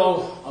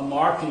Kill a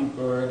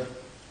Mockingbird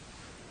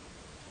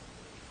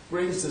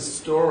brings a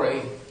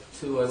story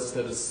to us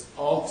that is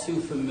all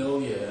too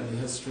familiar in the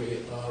history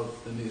of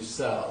the New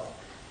South.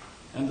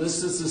 And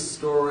this is a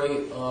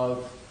story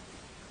of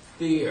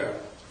fear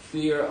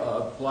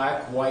of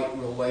black-white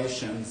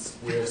relations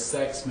where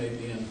sex may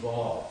be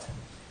involved.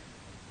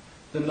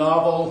 The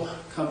novel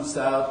comes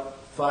out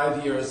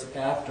 5 years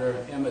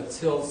after Emmett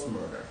Till's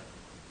murder.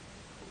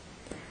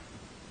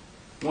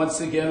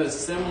 Once again, a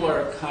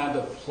similar kind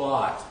of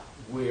plot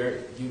where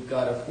you've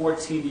got a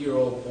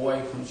 14-year-old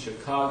boy from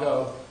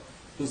Chicago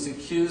who's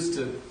accused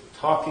of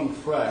talking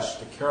fresh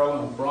to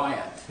Carolyn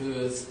Bryant, who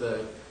is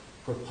the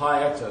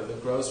proprietor of the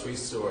grocery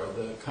store,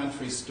 the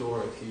country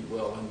store, if you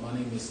will, in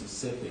Money,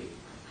 Mississippi.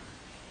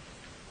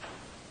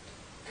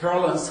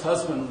 Carolyn's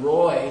husband,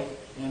 Roy,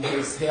 and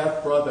his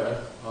half-brother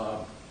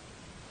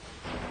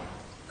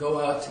go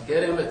out to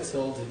get Emmett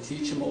Till to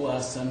teach him a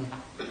lesson.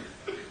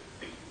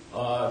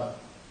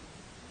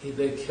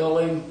 They kill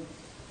him.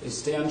 They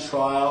stand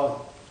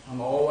trial.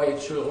 An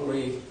all-white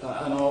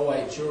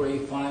jury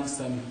finds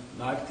them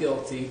not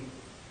guilty.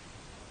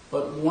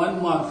 But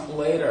 1 month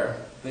later,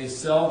 they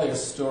sell their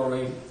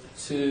story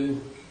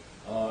to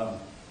a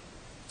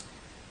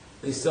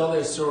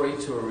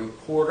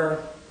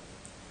reporter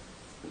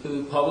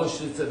who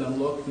publishes it in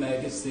Look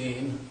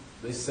magazine.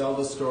 They sell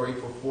the story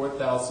for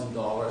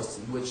 $4,000,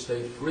 in which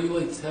they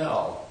freely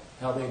tell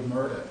how they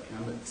murdered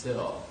Emmett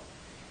Till.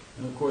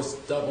 And of course,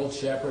 double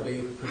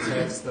jeopardy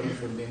protects them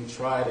from being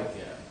tried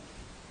again.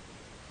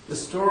 The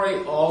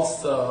story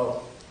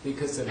also,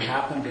 because it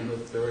happened in the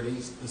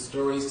 30s, the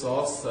story is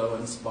also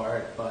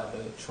inspired by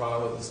the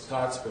trial of the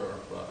Scottsboro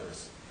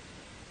brothers.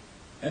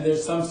 And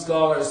there's some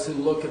scholars who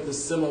look at the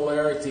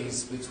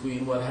similarities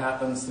between what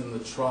happens in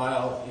the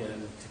trial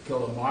in To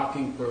Kill a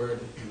Mockingbird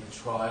and the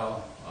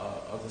trial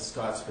of the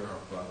Scottsboro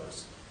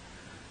brothers.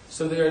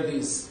 So there are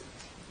these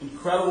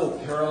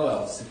incredible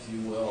parallels, if you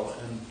will,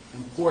 and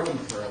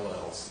important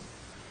parallels.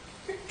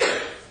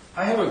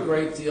 I have a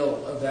great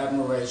deal of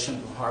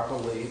admiration for Harper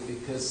Lee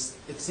because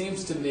it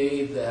seems to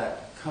me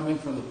that coming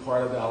from the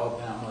part of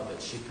Alabama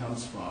that she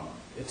comes from,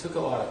 it took a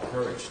lot of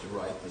courage to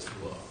write this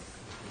book.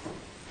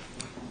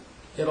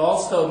 It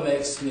also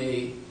makes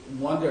me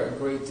wonder a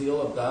great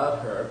deal about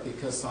her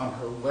because on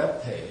her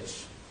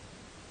webpage,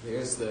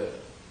 there's the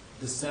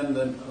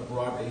descendant of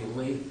Robert E.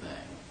 Lee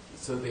thing.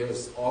 So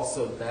there's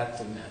also that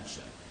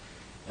dimension.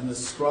 And the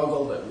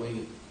struggle that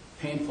we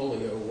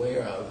painfully are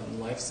aware of in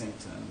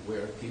Lexington,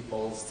 where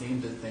people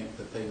seem to think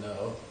that they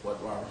know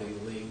what Robert E.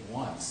 Lee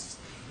wants,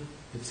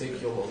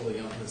 particularly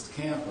on this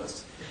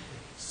campus.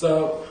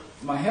 So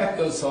my hat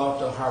goes off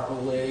to Harper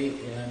Lee,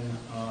 and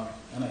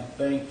I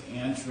thank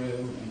Andrew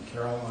and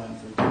Caroline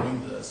for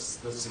doing this.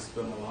 This has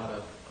been a lot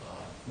of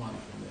fun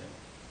for me.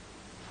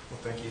 Well,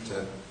 thank you,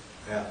 Ted.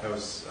 Yeah, that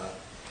was,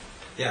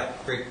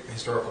 great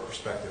historical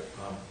perspective.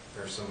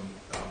 There's some,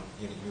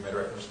 you made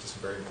reference to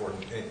some very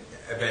important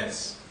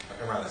events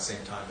around that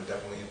same time that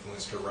definitely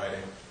influenced her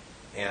writing,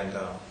 and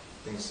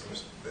things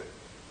that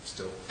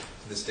still,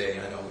 to this day,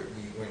 I know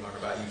we learn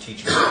about you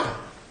teaching.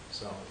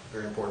 So,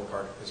 very important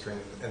part of history.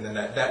 And then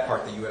that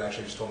part that you had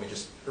actually just told me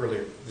just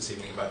earlier this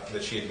evening about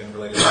that she had been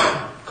related,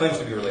 claims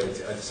to be related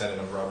to a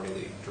descendant of Robert E.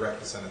 Lee,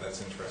 direct descendant.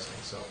 That's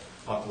interesting. So,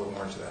 I'll have to look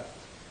more into that.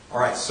 All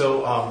right,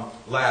 so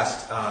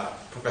last,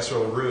 Professor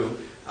LaRue,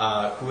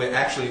 who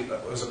actually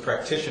was a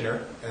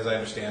practitioner, as I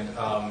understand,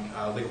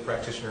 a legal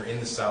practitioner in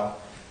the South,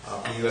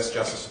 the U.S.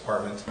 Justice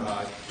Department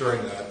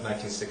during the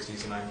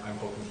 1960s, and I'm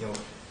hoping he'll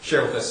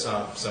share with us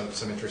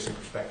some interesting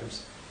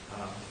perspectives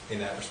in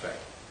that respect.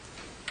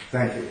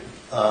 Thank you.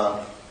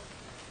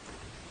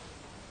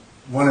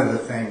 One of the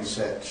things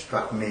that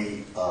struck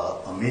me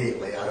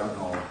immediately, I don't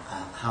know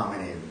how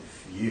many of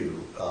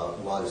you,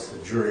 was the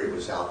jury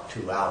was out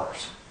 2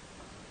 hours.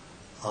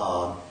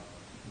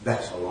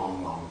 That's a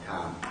long, long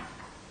time.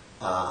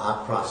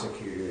 I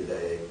prosecuted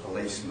a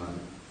policeman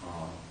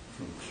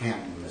from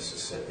Canton,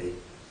 Mississippi,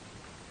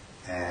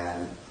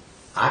 and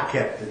I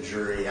kept the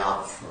jury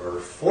out for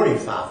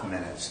 45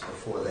 minutes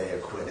before they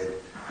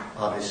acquitted.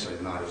 Obviously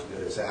not as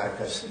good as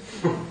Atticus.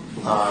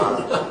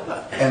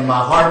 And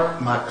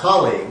my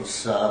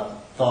colleagues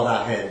thought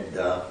I had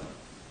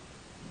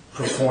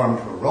performed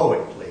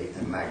heroically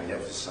and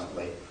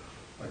magnificently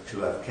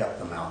to have kept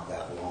them out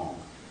that long.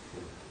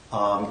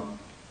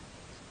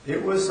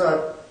 It was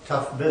a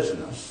tough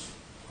business.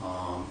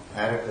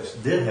 Atticus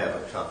did have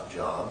a tough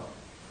job.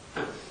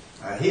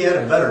 He had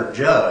a better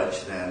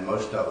judge than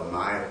most of them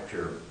I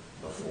appeared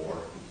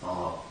before,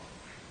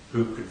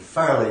 who could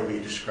fairly be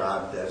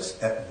described as,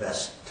 at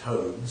best,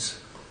 toads.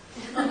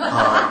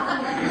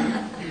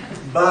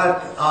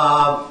 But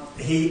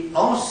he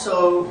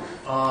also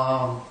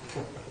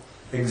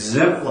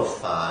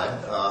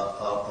exemplified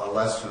a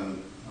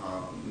lesson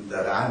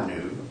that I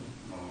knew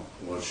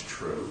was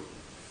true,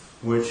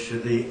 which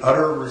the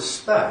utter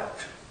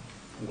respect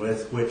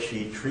with which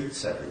he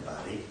treats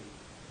everybody,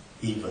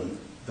 even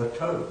the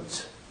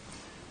toads.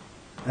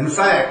 In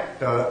fact,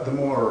 the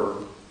more,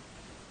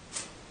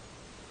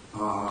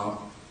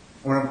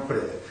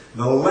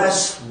 the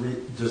less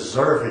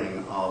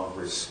deserving of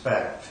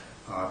respect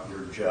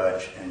your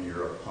judge and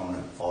your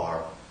opponent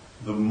are,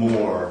 the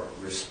more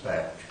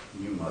respect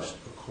you must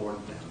accord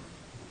them.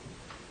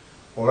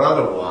 Or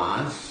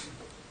otherwise,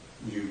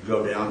 you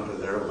go down to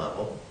their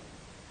level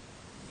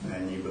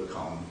and you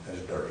become as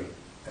dirty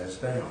as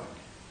they are.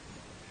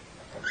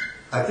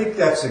 I think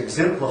that's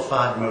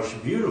exemplified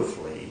most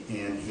beautifully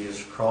in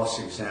his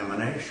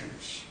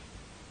cross-examinations.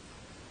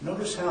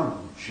 Notice how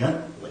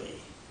gently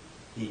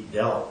he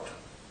dealt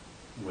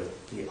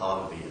with the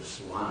obvious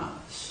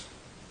lies.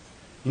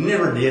 He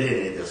never did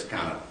any of this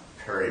kind of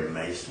Perry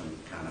Mason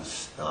kind of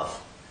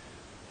stuff.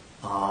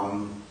 There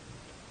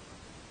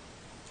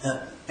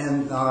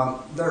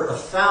are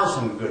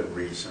 1,000 good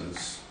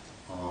reasons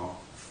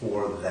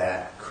for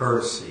that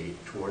courtesy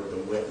toward the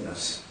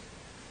witness.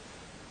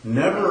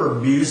 Never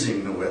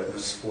abusing the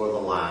witness for the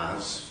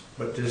lies,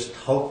 but just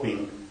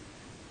hoping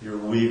you're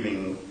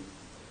weaving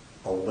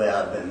a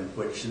web in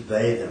which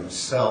they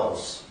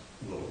themselves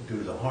will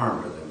do the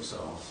harm to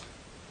themselves.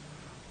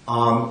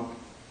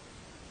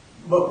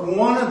 But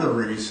one of the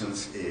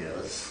reasons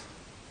is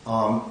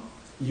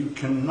you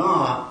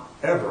cannot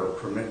ever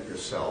permit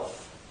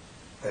yourself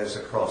as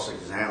a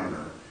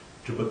cross-examiner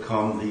to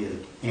become the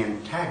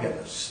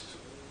antagonist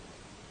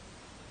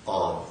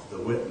of the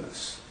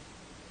witness.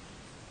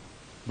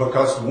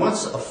 Because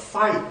once a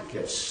fight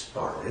gets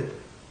started,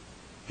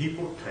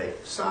 people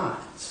take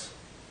sides.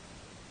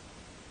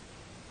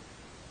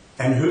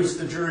 And who's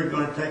the jury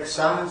going to take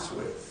sides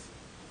with?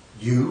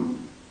 You?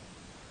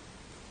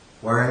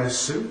 Wearing a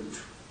suit?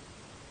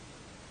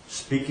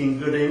 Speaking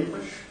good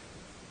English?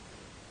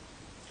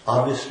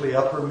 Obviously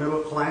upper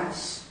middle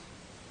class?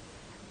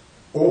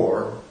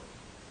 Or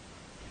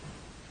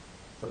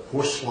the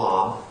poor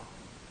slob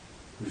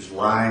who's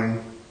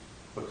lying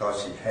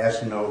because he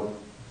has no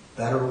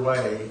better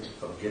way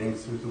of getting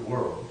through the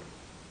world,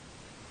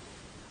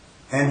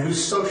 and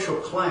whose social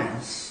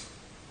class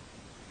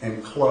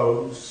and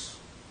clothes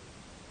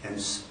and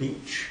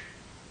speech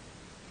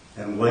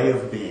and way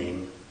of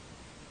being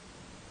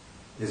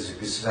is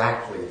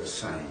exactly the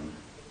same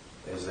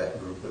as that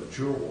group of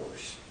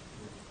jurors.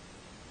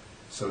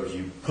 So if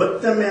you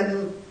put them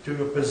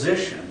into a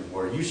position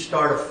where you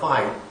start a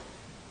fight,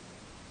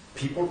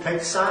 people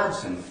take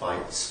sides in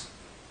fights.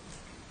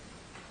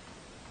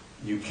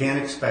 You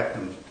can't expect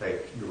them to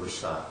take your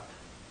side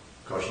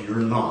because you're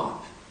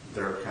not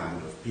their kind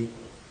of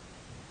people.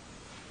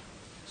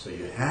 So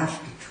you have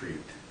to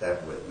treat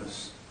that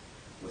witness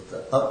with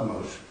the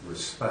utmost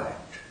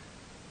respect.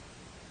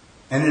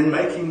 And in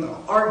making the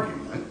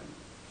argument,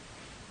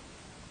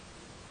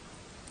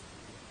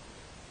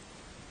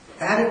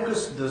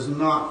 Atticus does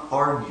not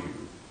argue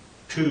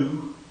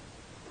to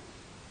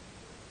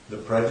the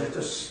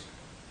prejudiced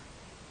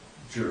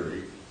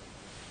jury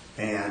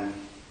and,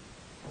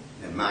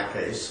 in my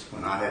case,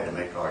 when I had to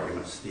make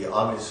arguments, the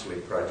obviously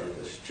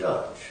prejudiced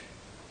judge.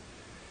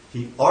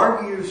 He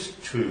argues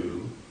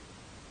to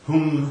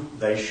whom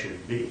they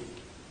should be.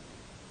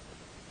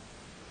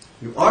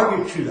 You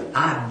argue to the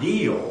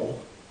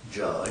ideal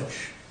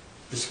judge,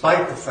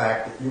 despite the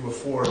fact that you're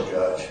before a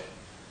judge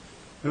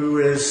who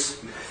is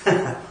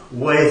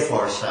way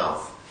far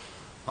south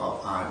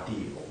of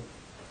ideal.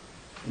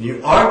 And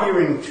you're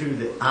arguing to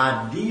the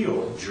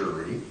ideal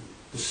jury,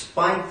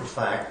 despite the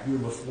fact you're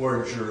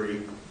before a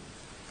jury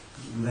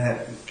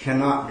that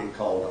cannot be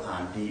called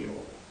ideal.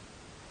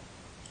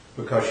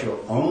 Because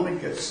you'll only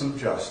get some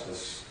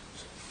justice,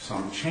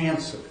 some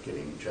chance of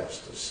getting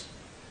justice,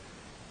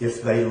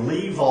 if they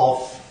leave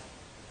off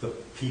the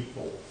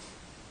people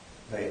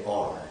they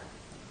are,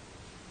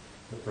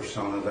 the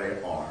persona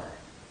they are,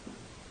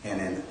 and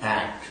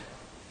enact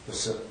the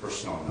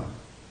persona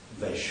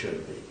they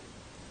should be.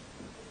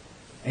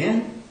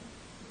 And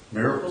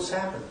miracles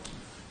happen.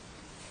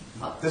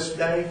 Not this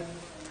day,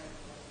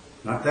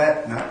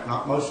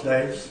 not most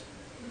days,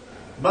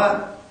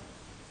 but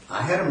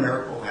I had a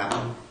miracle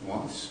happen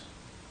once,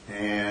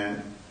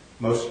 and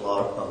most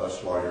of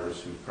us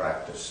lawyers who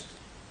practiced,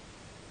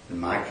 in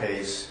my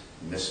case,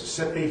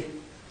 Mississippi,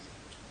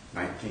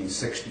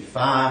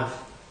 1965,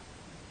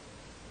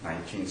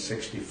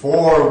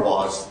 1964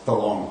 was the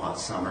long hot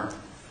summer.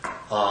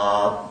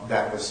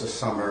 That was the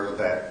summer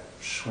that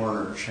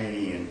Schwerner,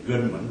 Cheney, and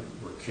Goodman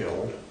were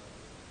killed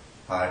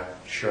by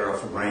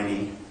Sheriff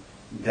Rainey,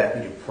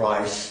 Deputy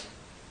Price,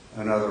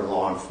 and other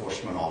law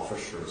enforcement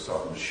officers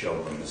of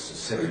Neshoba,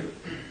 Mississippi.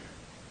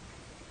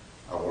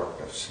 I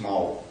worked a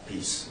small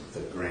piece of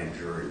the grand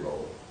jury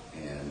role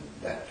in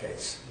that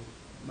case,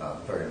 a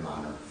very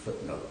minor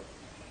footnote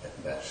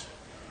at best.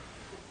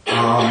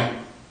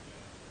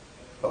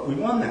 But we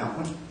won that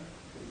one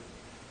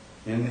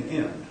in the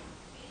end.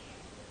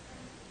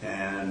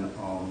 And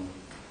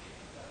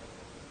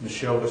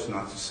Neshoba's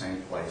not the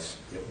same place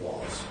it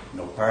was.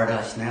 No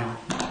paradise now.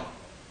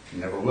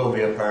 Never will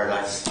be a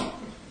paradise,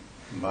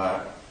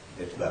 but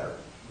it's better.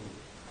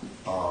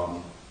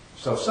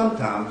 So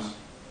sometimes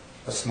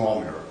a small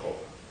miracle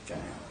can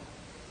happen.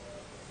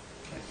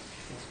 Okay.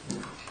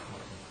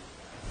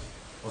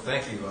 Well,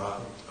 thank you to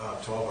all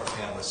of our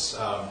panelists.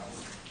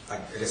 I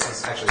guess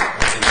that's actually...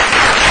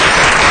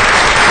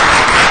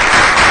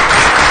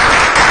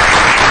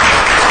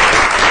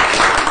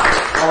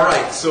 All right.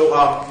 So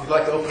we'd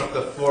like to open up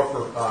the floor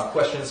for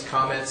questions,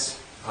 comments,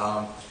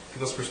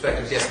 people's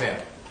perspectives. Yes,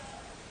 ma'am.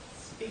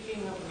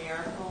 Speaking of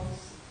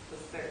miracles,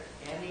 was there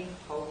any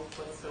hope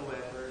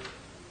whatsoever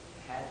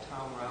had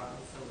Tom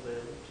Robinson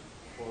lived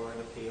for an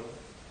appeal?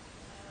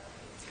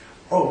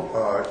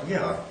 Oh,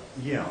 yeah.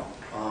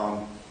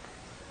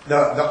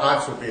 The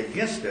odds would be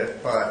against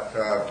it, but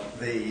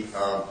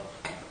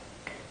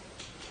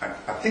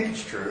I think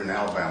it's true in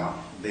Alabama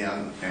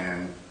then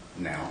and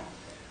now.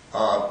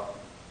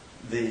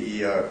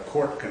 The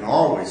court can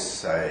always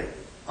say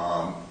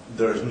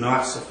there's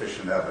not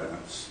sufficient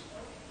evidence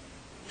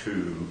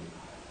to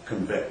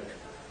convict,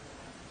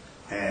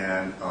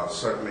 and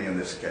certainly in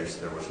this case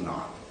there was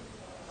not.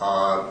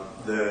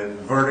 The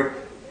verdict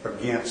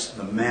against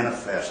the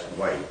manifest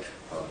weight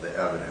of the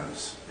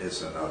evidence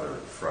is another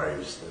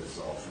phrase that is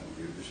often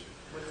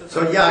used.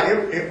 So yeah,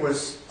 it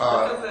was.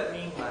 What does that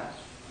mean, Lash?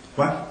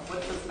 What?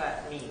 What does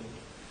that mean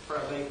for a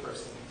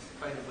layperson?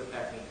 Explain what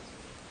that means.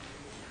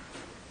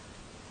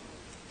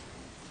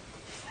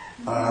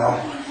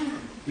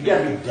 You got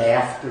to be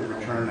daft to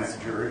return that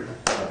jury,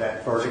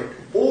 that verdict,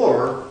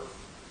 or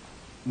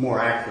more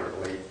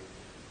accurately,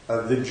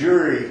 the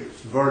jury's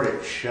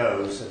verdict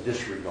shows a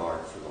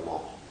disregard for the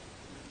law.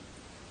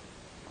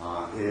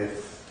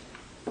 If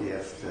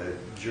the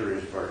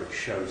jury's verdict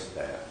shows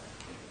that,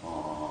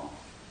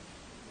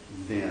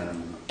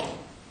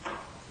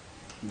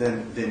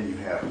 then you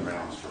have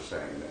grounds for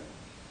saying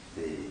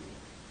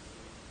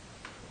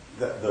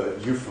that the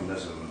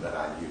euphemism that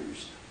I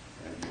used,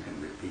 and you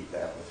can repeat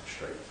that with a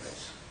straight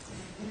face.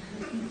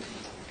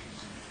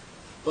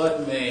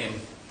 But Maine,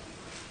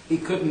 he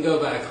couldn't go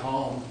back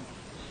home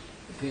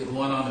if he had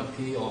won on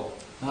appeal,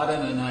 not in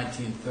the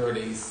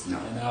 1930s No.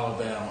 in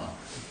Alabama.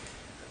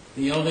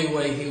 The only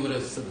way he would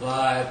have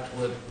survived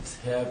would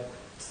have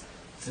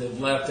to have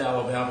left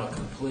Alabama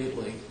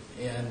completely,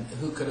 and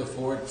who could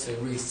afford to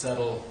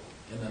resettle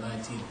in the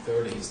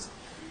 1930s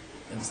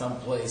in some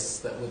place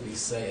that would be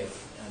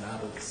safe and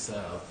out of the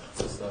South.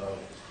 So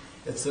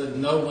it's a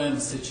no-win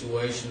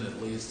situation,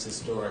 at least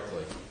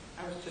historically.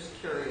 I was just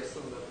curious,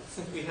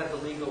 since we had the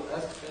legal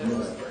experts,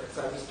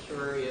 I was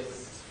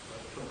curious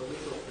from the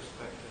legal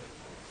perspective.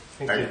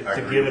 I think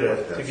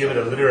to give it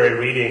a literary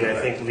reading, I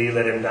think Lee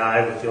let him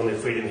die with the only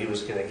freedom he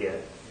was going to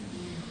get.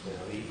 You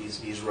know,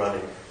 he's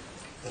running,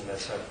 and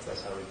that's how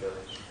he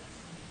goes.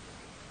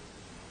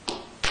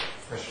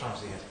 Fresh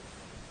Tom's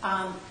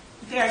again.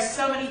 There are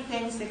so many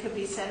things that could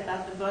be said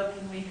about the book,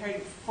 and we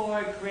heard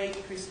 4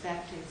 great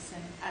perspectives,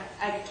 and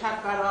I could talk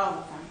about all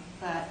of them,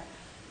 but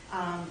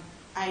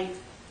I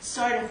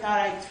sort of thought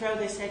I'd throw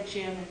this at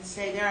Jim and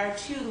say there are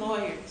 2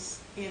 lawyers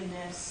in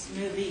this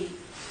movie,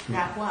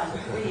 not 1,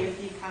 3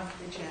 if you count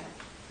the judge.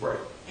 Right.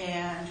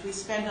 And we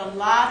spend a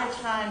lot of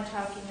time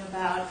talking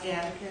about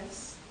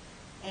Atticus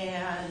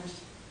and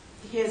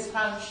his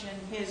function,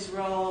 his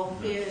role,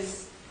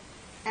 his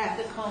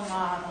ethical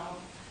model.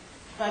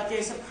 But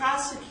there's a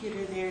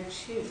prosecutor there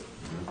too.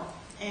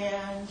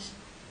 And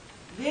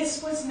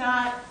this is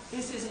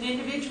an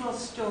individual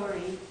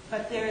story,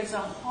 but there is a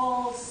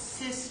whole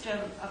system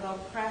of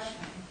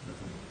oppression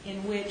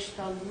in which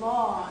the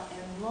law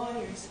and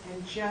lawyers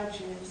and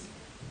judges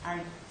are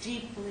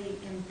deeply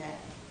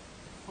embedded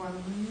for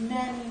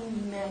many,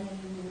 many,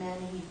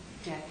 many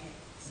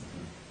decades.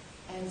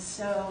 And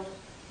so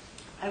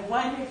I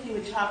wonder if you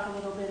would talk a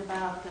little bit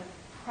about the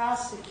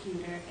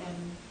prosecutor and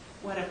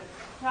what a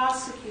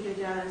prosecutor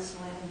does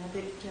when a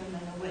victim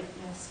and a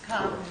witness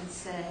come and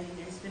say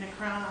there's been a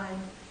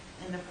crime,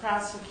 and the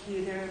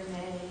prosecutor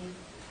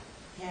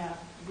may have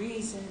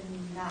reason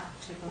not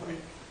to believe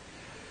it.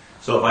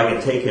 So if I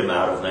can take him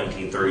out of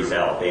 1930s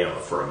Alabama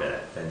for a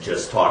minute and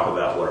just talk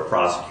about what a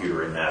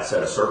prosecutor in that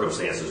set of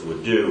circumstances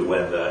would do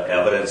when the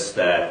evidence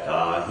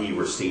that he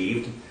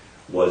received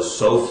was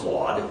so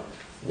flawed,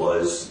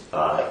 was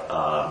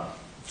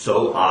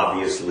so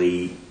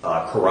obviously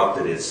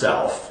corrupted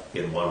itself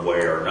in one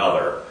way or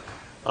another.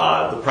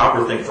 The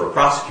proper thing for a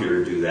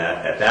prosecutor to do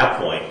that at that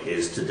point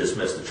is to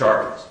dismiss the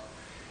charges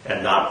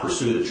and not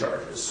pursue the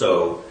charges.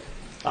 So,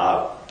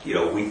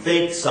 we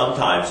think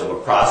sometimes of a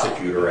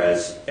prosecutor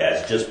as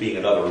just being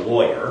another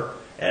lawyer,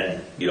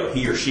 and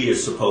he or she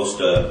is supposed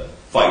to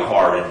fight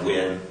hard and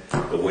win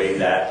the way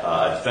that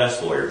a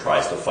defense lawyer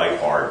tries to fight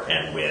hard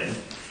and win.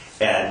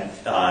 And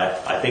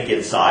I think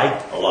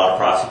inside, a lot of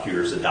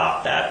prosecutors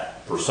adopt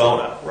that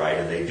persona, right?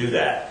 And they do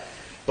that.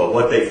 But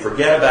what they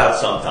forget about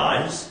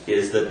sometimes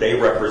is that they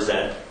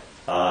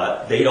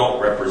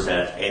don't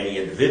represent any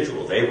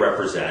individual. They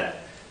represent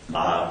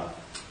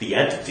the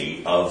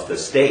entity of the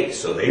state.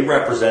 So they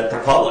represent the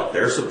public.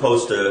 They're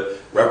supposed to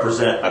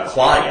represent a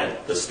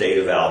client, the state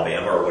of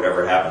Alabama or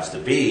whatever it happens to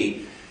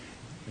be,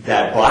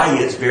 that by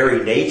its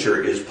very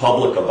nature is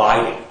public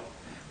abiding,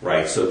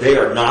 right? So they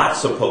are not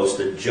supposed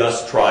to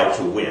just try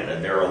to win.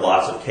 And there are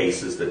lots of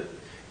cases that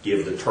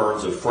give the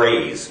terms of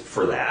phrase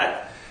for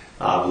that.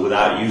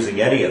 Without using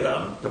any of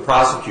them, the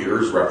prosecutor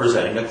is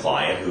representing a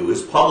client who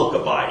is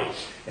public abiding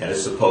and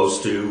is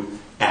supposed to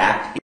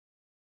act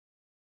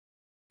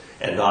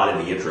and not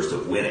in the interest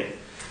of winning.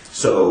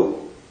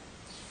 So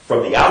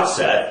from the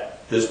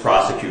outset, this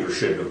prosecutor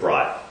shouldn't have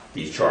brought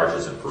these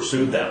charges and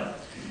pursued them.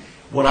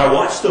 When I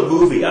watched the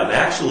movie, I'm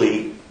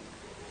actually,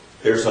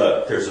 there's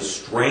a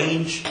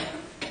strange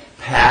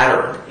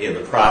pattern in the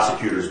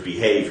prosecutor's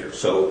behavior.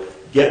 So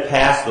get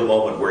past the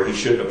moment where he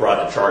shouldn't have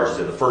brought the charges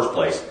in the first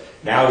place.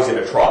 Now he's in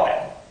a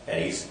trial,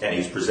 and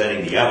he's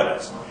presenting the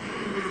evidence.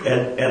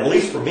 And at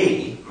least for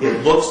me,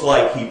 it looks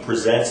like he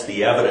presents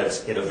the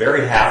evidence in a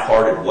very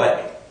half-hearted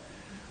way,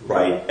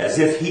 right? As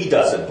if he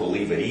doesn't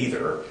believe it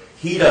either.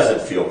 He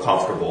doesn't feel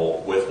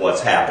comfortable with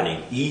what's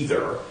happening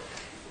either.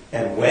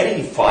 And when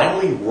he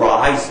finally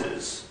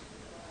rises,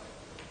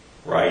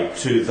 right,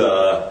 to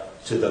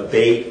the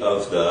bait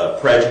of the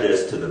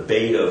prejudice, to the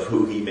bait of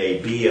who he may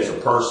be as a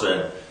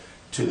person,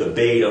 to the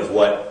bait of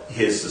what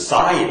his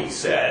society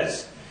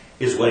says,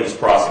 is when he's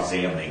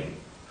cross-examining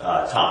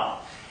Tom.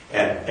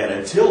 And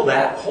until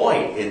that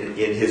point in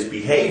his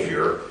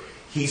behavior,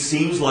 he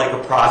seems like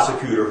a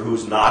prosecutor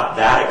who's not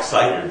that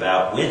excited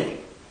about winning.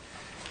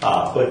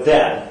 But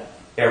then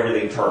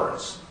everything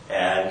turns,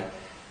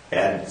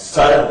 and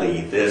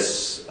suddenly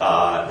this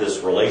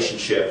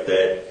relationship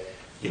that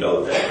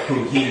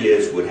who he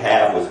is would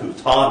have with who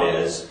Tom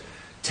is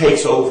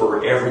takes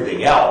over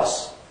everything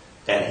else,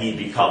 and he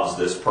becomes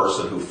this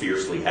person who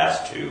fiercely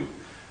has to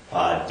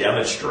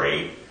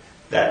demonstrate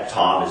that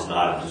Tom is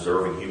not a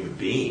deserving human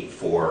being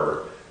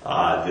for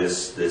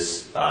this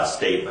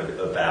statement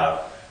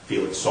about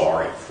feeling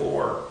sorry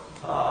for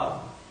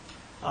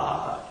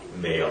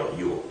male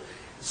Ewell.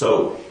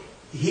 So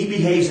he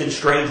behaves in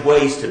strange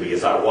ways to me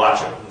as I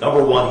watch him.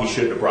 Number one, he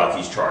shouldn't have brought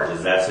these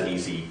charges. That's an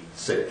easy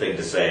thing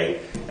to say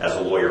as a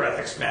lawyer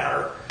ethics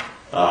matter.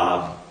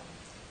 And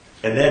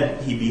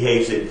then he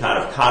behaves in kind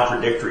of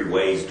contradictory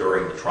ways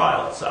during the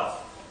trial itself.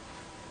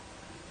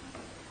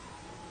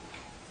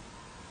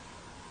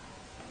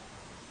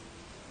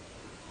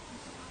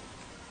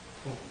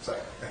 Sorry.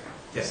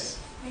 Yes.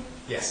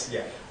 Yes.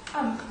 Yeah.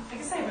 I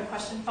guess I have a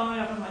question following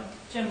up on what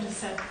Jim just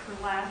said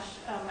for Lash.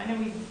 I know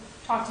we've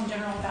talked in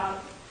general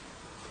about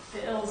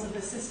the ills of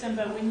the system,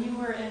 but when you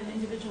were in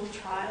individual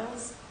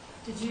trials,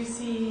 did you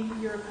see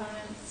your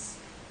opponents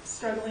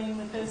struggling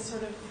with those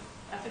sort of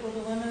ethical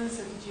dilemmas,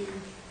 or did you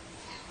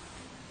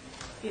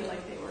feel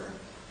like they were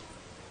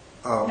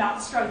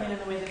not struggling in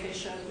the way that they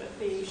should?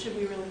 But should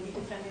we really be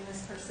defending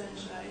this person?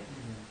 Should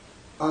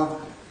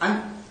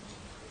I?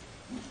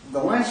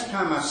 The last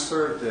time I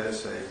served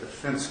as a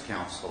defense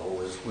counsel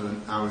was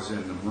when I was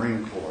in the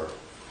Marine Corps,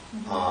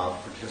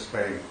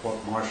 participating in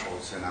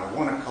court-martials, and I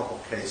won a couple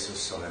cases,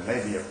 so I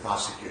may be a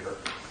prosecutor.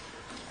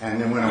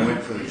 And then when I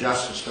went for the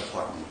Justice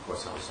Department, of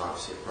course, I was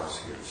obviously a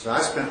prosecutor. So I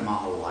spent my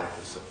whole life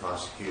as a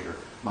prosecutor,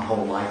 my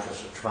whole life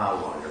as a trial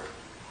lawyer,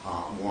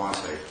 was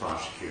a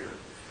prosecutor.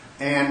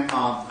 And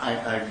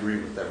I agree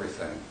with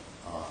everything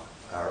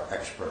our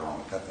expert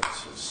on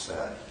ethics has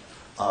said.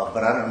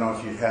 But I don't know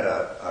if you had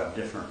a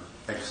different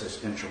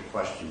existential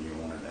question you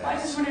wanted to ask.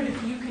 I just wondered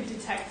if you could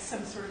detect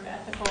some sort of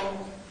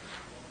ethical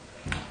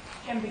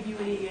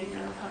ambiguity in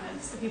your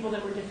opponents, the people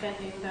that were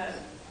defending the...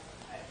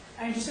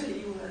 I understood that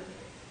you were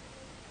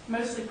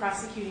mostly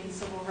prosecuting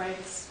civil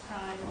rights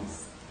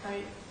crimes,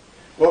 right?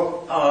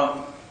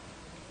 Well,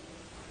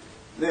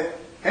 the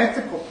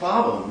ethical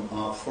problem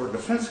for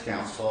defense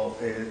counsel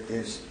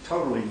is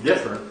totally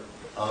different,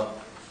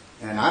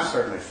 and I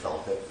certainly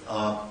felt it.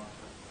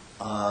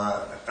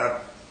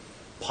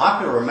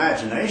 Popular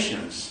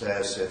imagination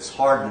says it's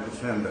hard to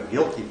defend a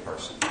guilty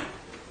person.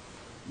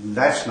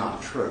 That's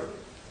not true.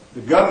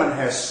 The government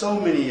has so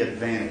many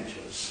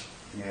advantages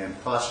in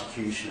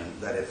prosecution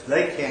that if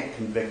they can't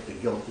convict a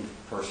guilty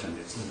person,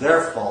 it's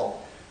their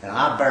fault, and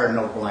I bear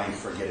no blame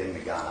for getting the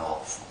guy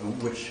off,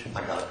 which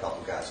I got a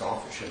couple guys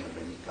off who shouldn't have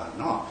been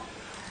gotten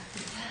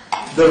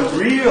off. The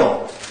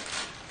real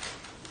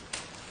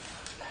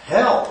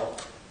hell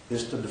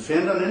is to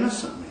defend an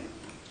innocent man.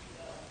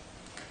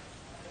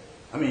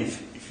 I mean,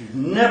 if you've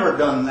never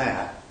done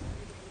that,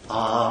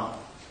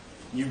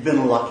 you've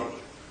been lucky.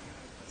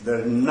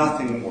 There's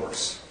nothing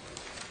worse,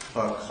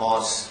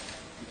 because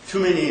too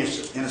many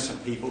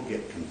innocent people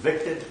get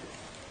convicted,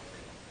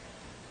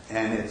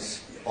 and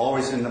it's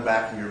always in the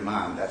back of your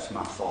mind, that's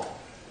my fault.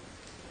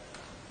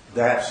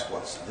 That's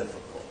what's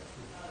difficult.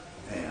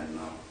 And,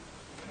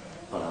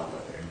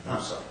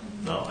 I'm sorry.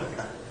 No, I think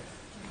I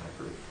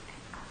agree.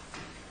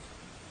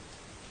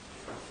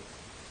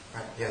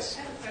 Right. Yes.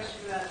 I have a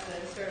question about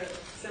the sort of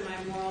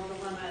semi-moral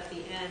dilemma at the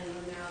end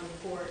when they're on the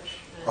porch.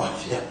 And, Oh,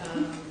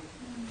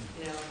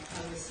 yeah.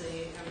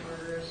 Obviously a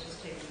murder is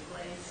just taking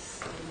place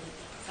in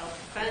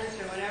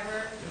self-defense or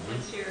whatever.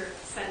 What's your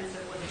sense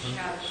of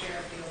how the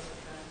sheriff feels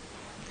with that?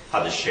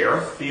 How the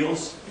sheriff feels?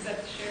 Is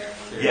that the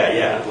sheriff?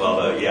 Yeah. Well,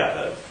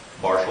 the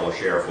marshal or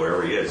sheriff,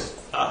 whatever he is.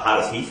 How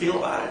does he feel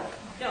about it?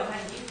 No, how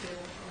do you feel?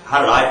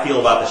 How did I feel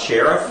about the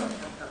sheriff?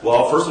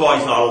 Well, first of all,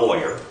 he's not a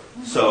lawyer.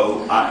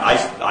 So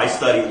I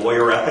study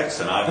lawyer ethics,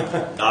 and I'm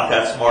not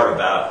that smart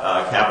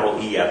about capital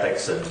E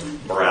ethics and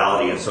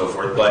morality and so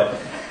forth. But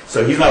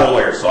so he's not a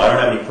lawyer, so I don't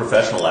have any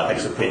professional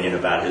ethics opinion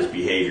about his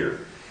behavior.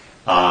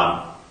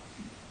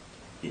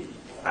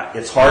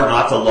 It's hard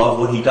not to love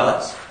what he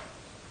does.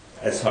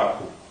 That's hard.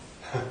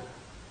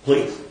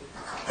 Please.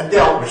 I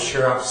dealt with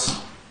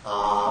sheriffs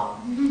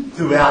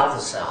throughout the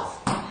South,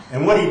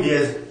 and what he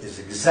did is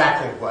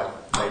exactly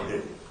what they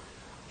do.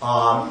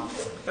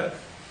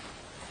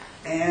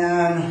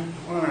 And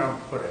where do I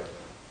put it?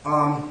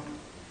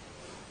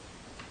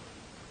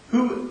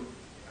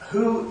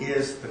 Who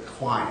is the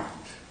client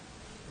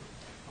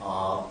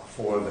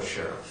for the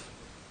sheriff?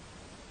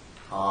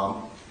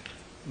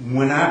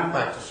 When I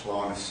practiced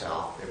law in the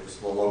South, it was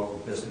the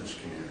local business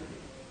community.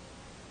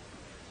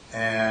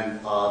 And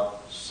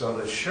so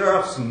the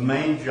sheriff's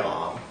main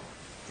job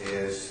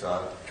is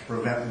to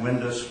prevent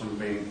windows from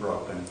being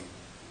broken,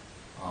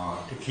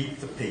 to keep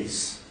the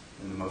peace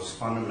in the most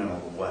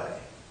fundamental way.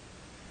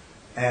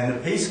 And the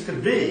peace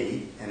could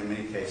be, and in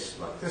many cases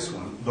like this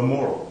one, the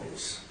moral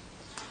peace.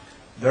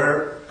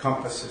 Their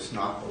compass is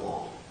not the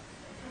law.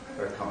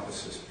 Their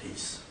compass is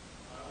peace.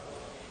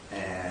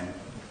 And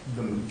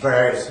the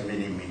various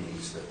many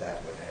meanings that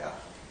that would have.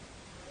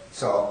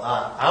 So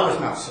I was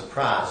not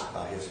surprised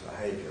by his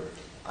behavior.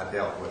 I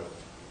dealt with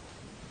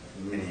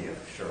many of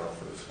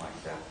sheriffs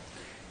like that.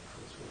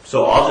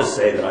 So I'll just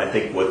say that I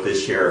think what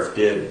this sheriff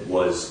did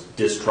was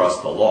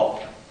distrust the law.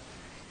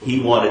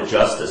 He wanted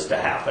justice to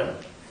happen,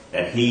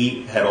 and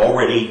he had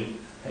already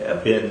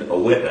been a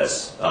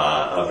witness,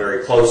 a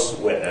very close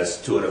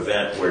witness to an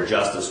event where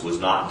justice was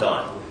not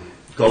done,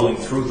 going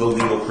through the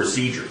legal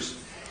procedures.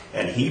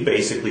 And he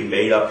basically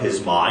made up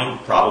his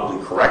mind,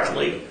 probably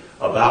correctly,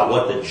 about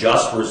what the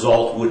just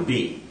result would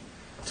be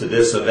to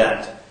this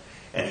event.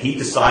 And he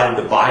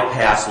decided to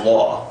bypass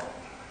law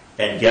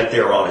and get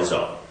there on his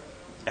own.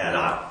 And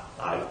I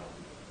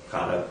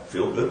kind of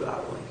feel good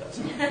about it when he does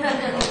it.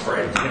 I'm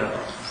afraid,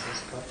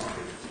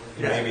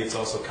 Maybe it's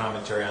also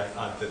commentary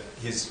on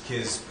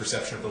his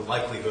perception of the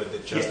likelihood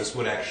that justice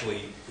would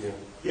actually be.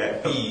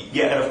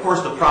 Yeah, and of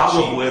course the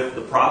problem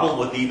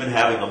with even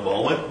having a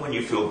moment when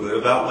you feel good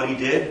about what he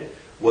did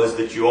was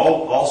that you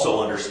all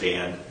also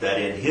understand that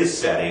in his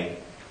setting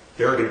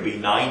there are going to be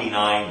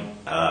 99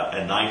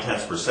 and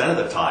 9/10% of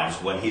the times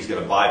when he's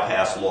going to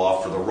bypass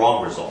law for the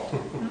wrong result.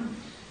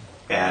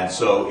 And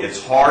so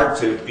it's hard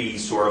to be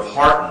sort of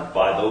heartened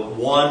by the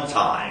one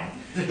time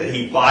that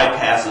he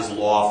bypasses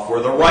law for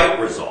the right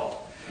result.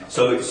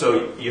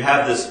 So you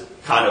have this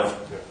kind of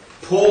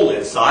pull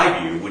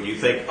inside you when you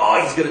think,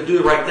 oh, he's going to do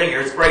the right thing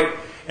here, it's great.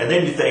 And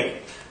then you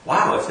think,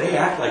 wow, if they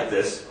act like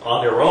this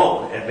on their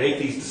own and make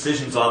these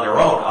decisions on their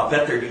own, I'll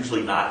bet they're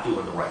usually not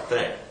doing the right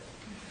thing.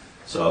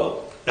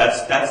 So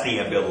that's the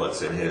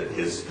ambivalence in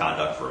his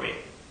conduct for me.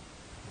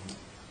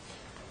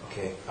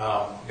 Okay, we've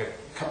got a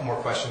couple more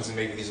questions, and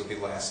maybe these will be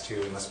the last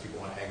two, unless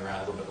people want to hang around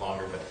a little bit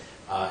longer. But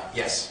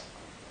yes.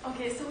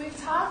 Okay, so we've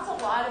talked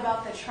a lot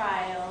about the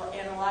trial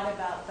and a lot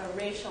about the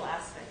racial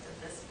aspects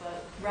of this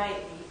book, rightly.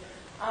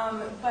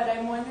 But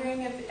I'm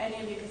wondering if any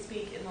of you could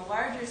speak in the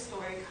larger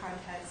story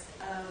context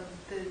of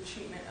the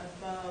treatment of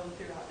Bo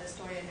throughout the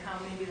story and how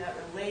maybe that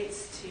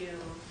relates to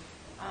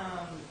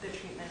the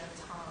treatment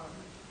of Tom.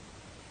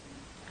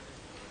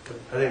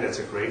 I think that's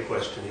a great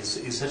question.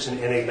 He's such an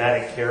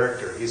enigmatic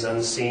character. He's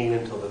unseen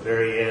until the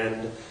very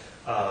end.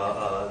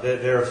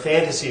 There are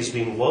fantasies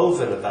being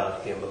woven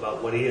about him,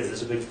 about what he is.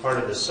 There's a big part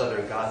of the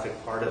Southern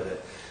Gothic part of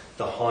it.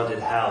 The haunted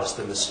house,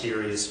 the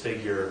mysterious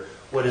figure.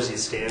 What does he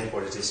stand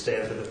for? Does he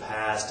stand for the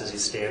past? Does he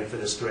stand for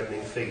this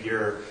threatening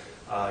figure?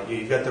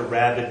 You've got the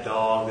rabid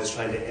dog that's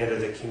trying to enter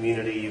the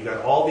community. You've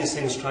got all these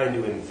things trying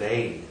to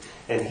invade.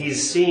 And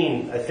he's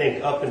seen, I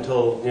think, up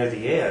until near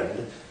the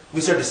end, we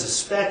start to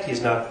suspect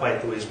he's not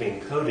quite the way he's being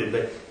coded,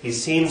 but he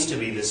seems to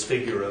be this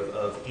figure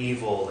of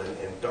evil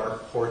and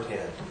dark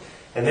portent.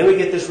 And then we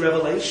get this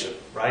revelation,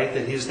 right,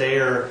 that he's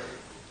there,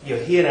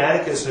 he and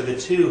Atticus are the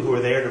two who are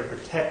there to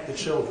protect the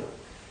children.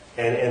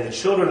 And the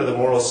children are the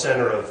moral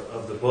center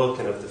of the book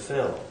and of the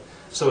film.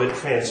 So it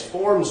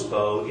transforms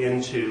Bo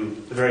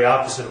into the very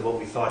opposite of what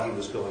we thought he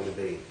was going to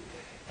be.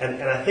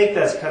 And I think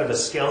that's kind of a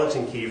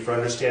skeleton key for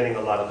understanding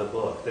a lot of the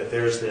book, that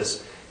there's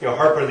this,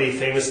 Harper Lee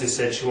famously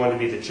said she wanted to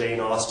be the Jane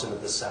Austen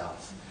of the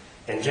South.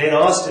 And Jane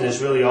Austen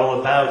is really all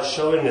about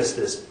showing us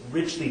this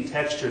richly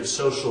textured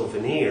social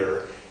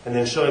veneer and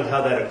then showing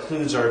how that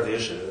occludes our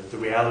vision. The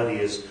reality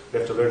is we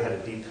have to learn how to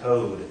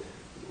decode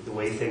the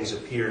way things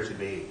appear to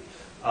be.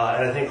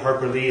 And I think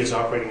Harper Lee is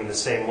operating in the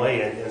same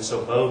way, and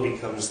so Bo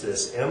becomes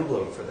this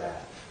emblem for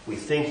that. We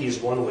think he's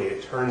one way,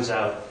 it turns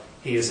out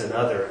he is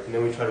another, and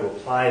then we try to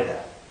apply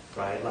that,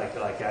 right, like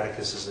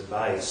Atticus's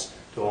advice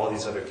to all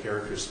these other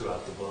characters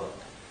throughout the book.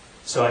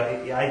 So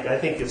I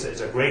think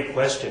it's a great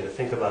question to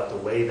think about the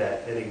way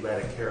that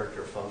enigmatic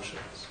character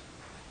functions.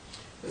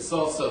 It's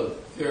also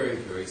very,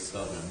 very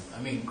Southern.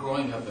 I mean,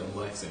 growing up in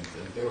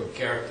Lexington, there were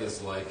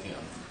characters like him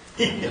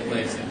in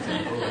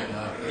Lexington growing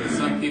up. And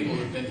some people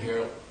who've been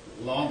here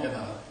long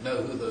enough know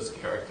who those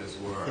characters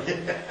were.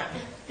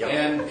 Yep.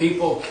 And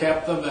people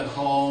kept them at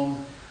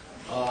home.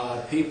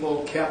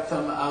 People kept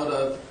them out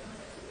of,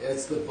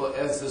 as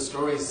the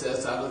story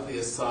says, out of the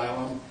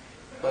asylum.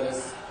 But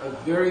it's a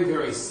very,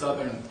 very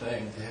Southern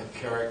thing to have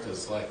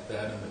characters like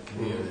that in the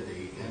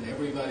community. And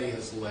everybody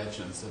has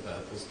legends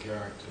about those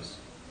characters.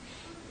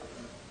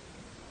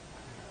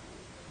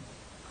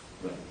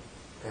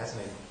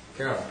 Fascinating.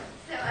 Carol.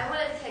 So I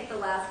want to take the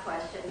last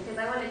question because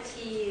I want to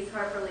tease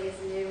Harper Lee's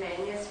new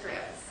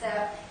manuscript. So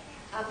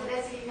for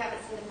those of you who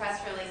haven't seen the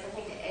press release, I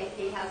think the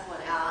AP has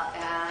one out.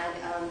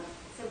 And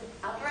so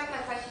I'll direct my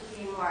question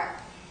to you,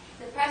 Marc.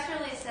 The press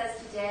release says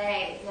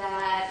today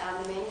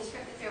that the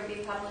manuscript that they'll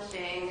be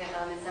publishing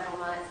in several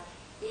months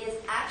is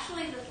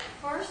actually the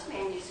first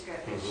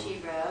manuscript that she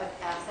wrote,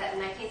 set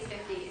in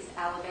 1950s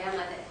Alabama,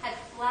 that had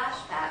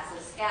flashbacks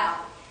of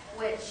Scout,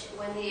 which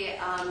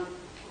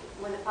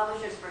when the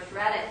publishers first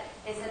read it,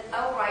 they said,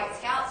 "Oh, right,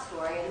 Scout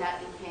story," and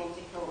that became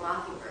To Kill a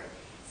Mockingbird.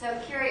 So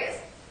I'm curious,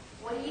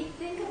 what do you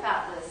think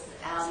about this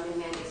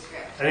new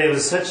manuscript? I mean, it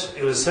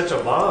was such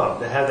a bomb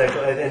to have that,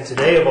 and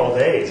today of all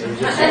days, it was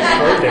just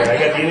extraordinary. I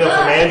got the email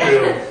from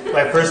Andrew.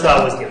 My first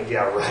thought was,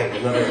 yeah, right,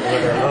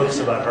 another hoax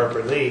about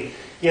Harper Lee.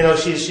 You know,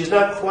 she's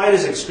not quite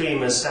as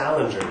extreme as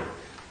Salinger,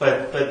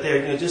 but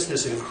they're just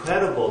this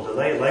incredible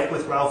delay, like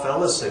with Ralph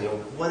Ellison.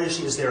 What is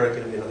she? Is there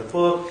going to be another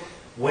book?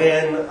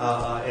 When?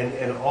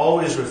 And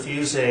always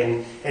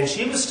refusing. And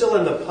she was still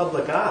in the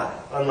public eye,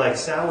 unlike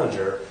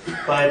Salinger,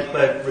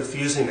 but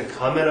refusing to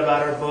comment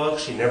about her book.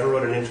 She never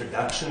wrote an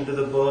introduction to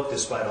the book,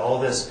 despite all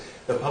this.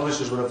 The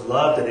publishers would have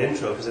loved an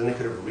intro because then they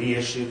could have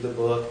reissued the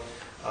book.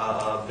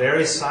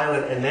 Very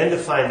silent. And then to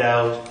find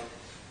out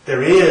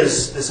there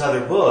is this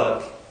other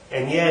book,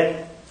 and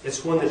yet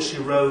it's one that she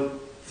wrote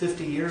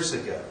 50 years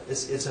ago.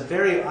 It's a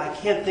very, I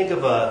can't think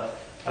of a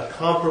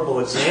comparable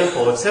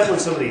example, except when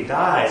somebody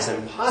dies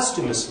and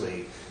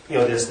posthumously,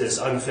 this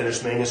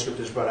unfinished manuscript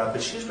is brought out,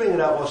 but she's bringing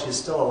it out while she's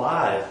still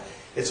alive.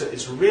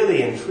 It's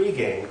really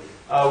intriguing.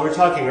 We were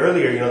talking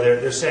earlier,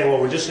 they're saying, well,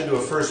 we're just going to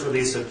do a first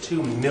release of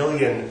 2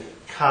 million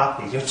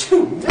copies.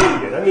 2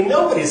 million? I mean,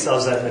 nobody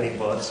sells that many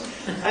books.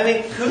 I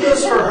mean,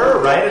 kudos for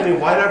her, right? I mean,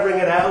 why not bring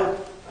it out?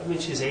 I mean,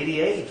 she's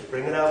 88.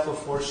 Bring it out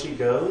before she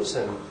goes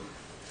and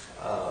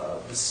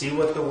see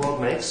what the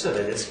world makes of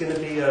it. It's going to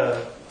be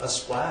a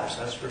splash,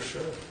 that's for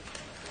sure.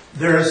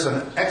 There's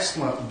an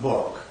excellent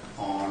book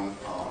on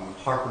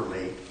Harper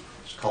Lee.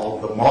 It's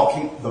called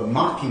The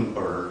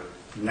Mockingbird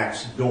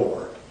Next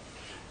Door.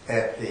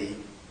 At the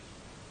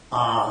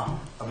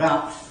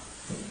about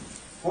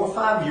 4 or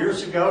 5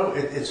 years ago,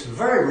 it's a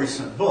very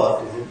recent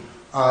book.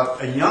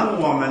 A young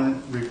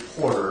woman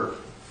reporter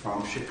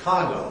from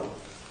Chicago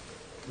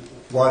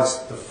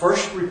was the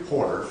first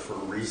reporter, for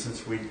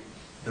reasons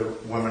the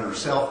woman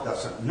herself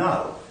doesn't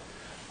know,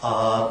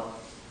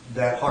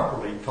 that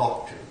Harper Lee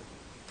talked to.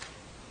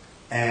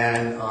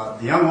 And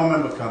the young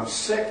woman becomes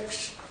sick.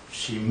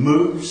 She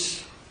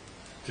moves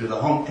to the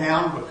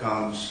hometown,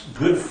 becomes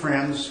good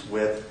friends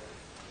with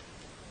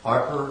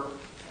Harper,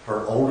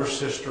 her older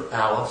sister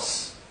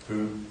Alice,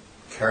 who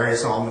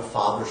carries on the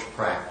father's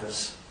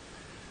practice.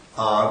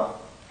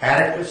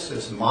 Atticus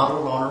is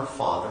modeled on her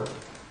father.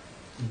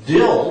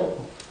 Dill,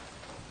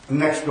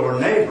 next door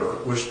neighbor,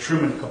 was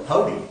Truman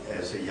Capote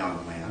as a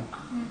young man.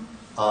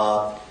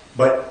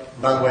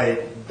 But, by the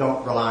way,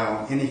 don't rely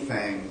on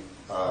anything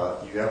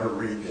you ever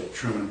read that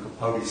Truman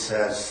Capote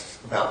says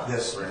about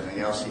this or anything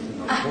else. He's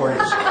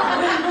notorious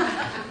about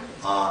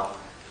it.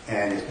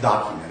 And it's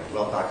documented,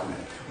 well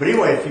documented. But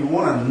anyway, if you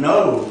want to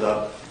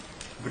know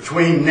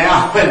between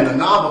now and the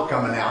novel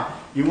coming out,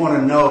 you want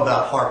to know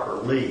about Harper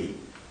Lee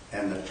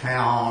and the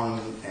town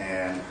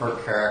and her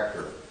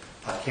character,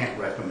 I can't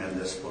recommend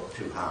this book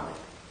too highly.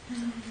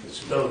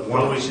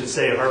 Well, we should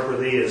say Harper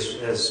Lee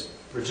has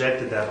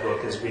rejected that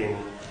book as being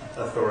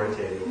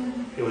authoritative.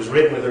 It was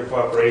written with her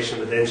cooperation,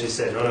 but then she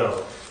said,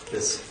 no,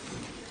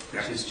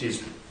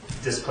 she's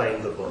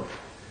disclaimed the book.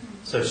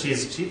 So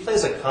she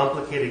plays a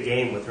complicated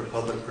game with her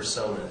public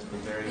persona. It's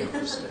been very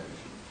interesting.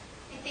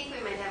 I think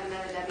we might have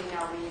another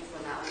W&L Reads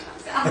when that one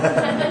comes out.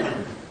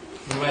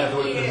 We might have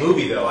the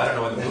movie, though. I don't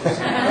know when the movie's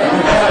coming out.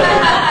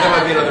 That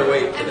might be another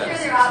wait for I'm that. sure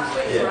there are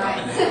options, right?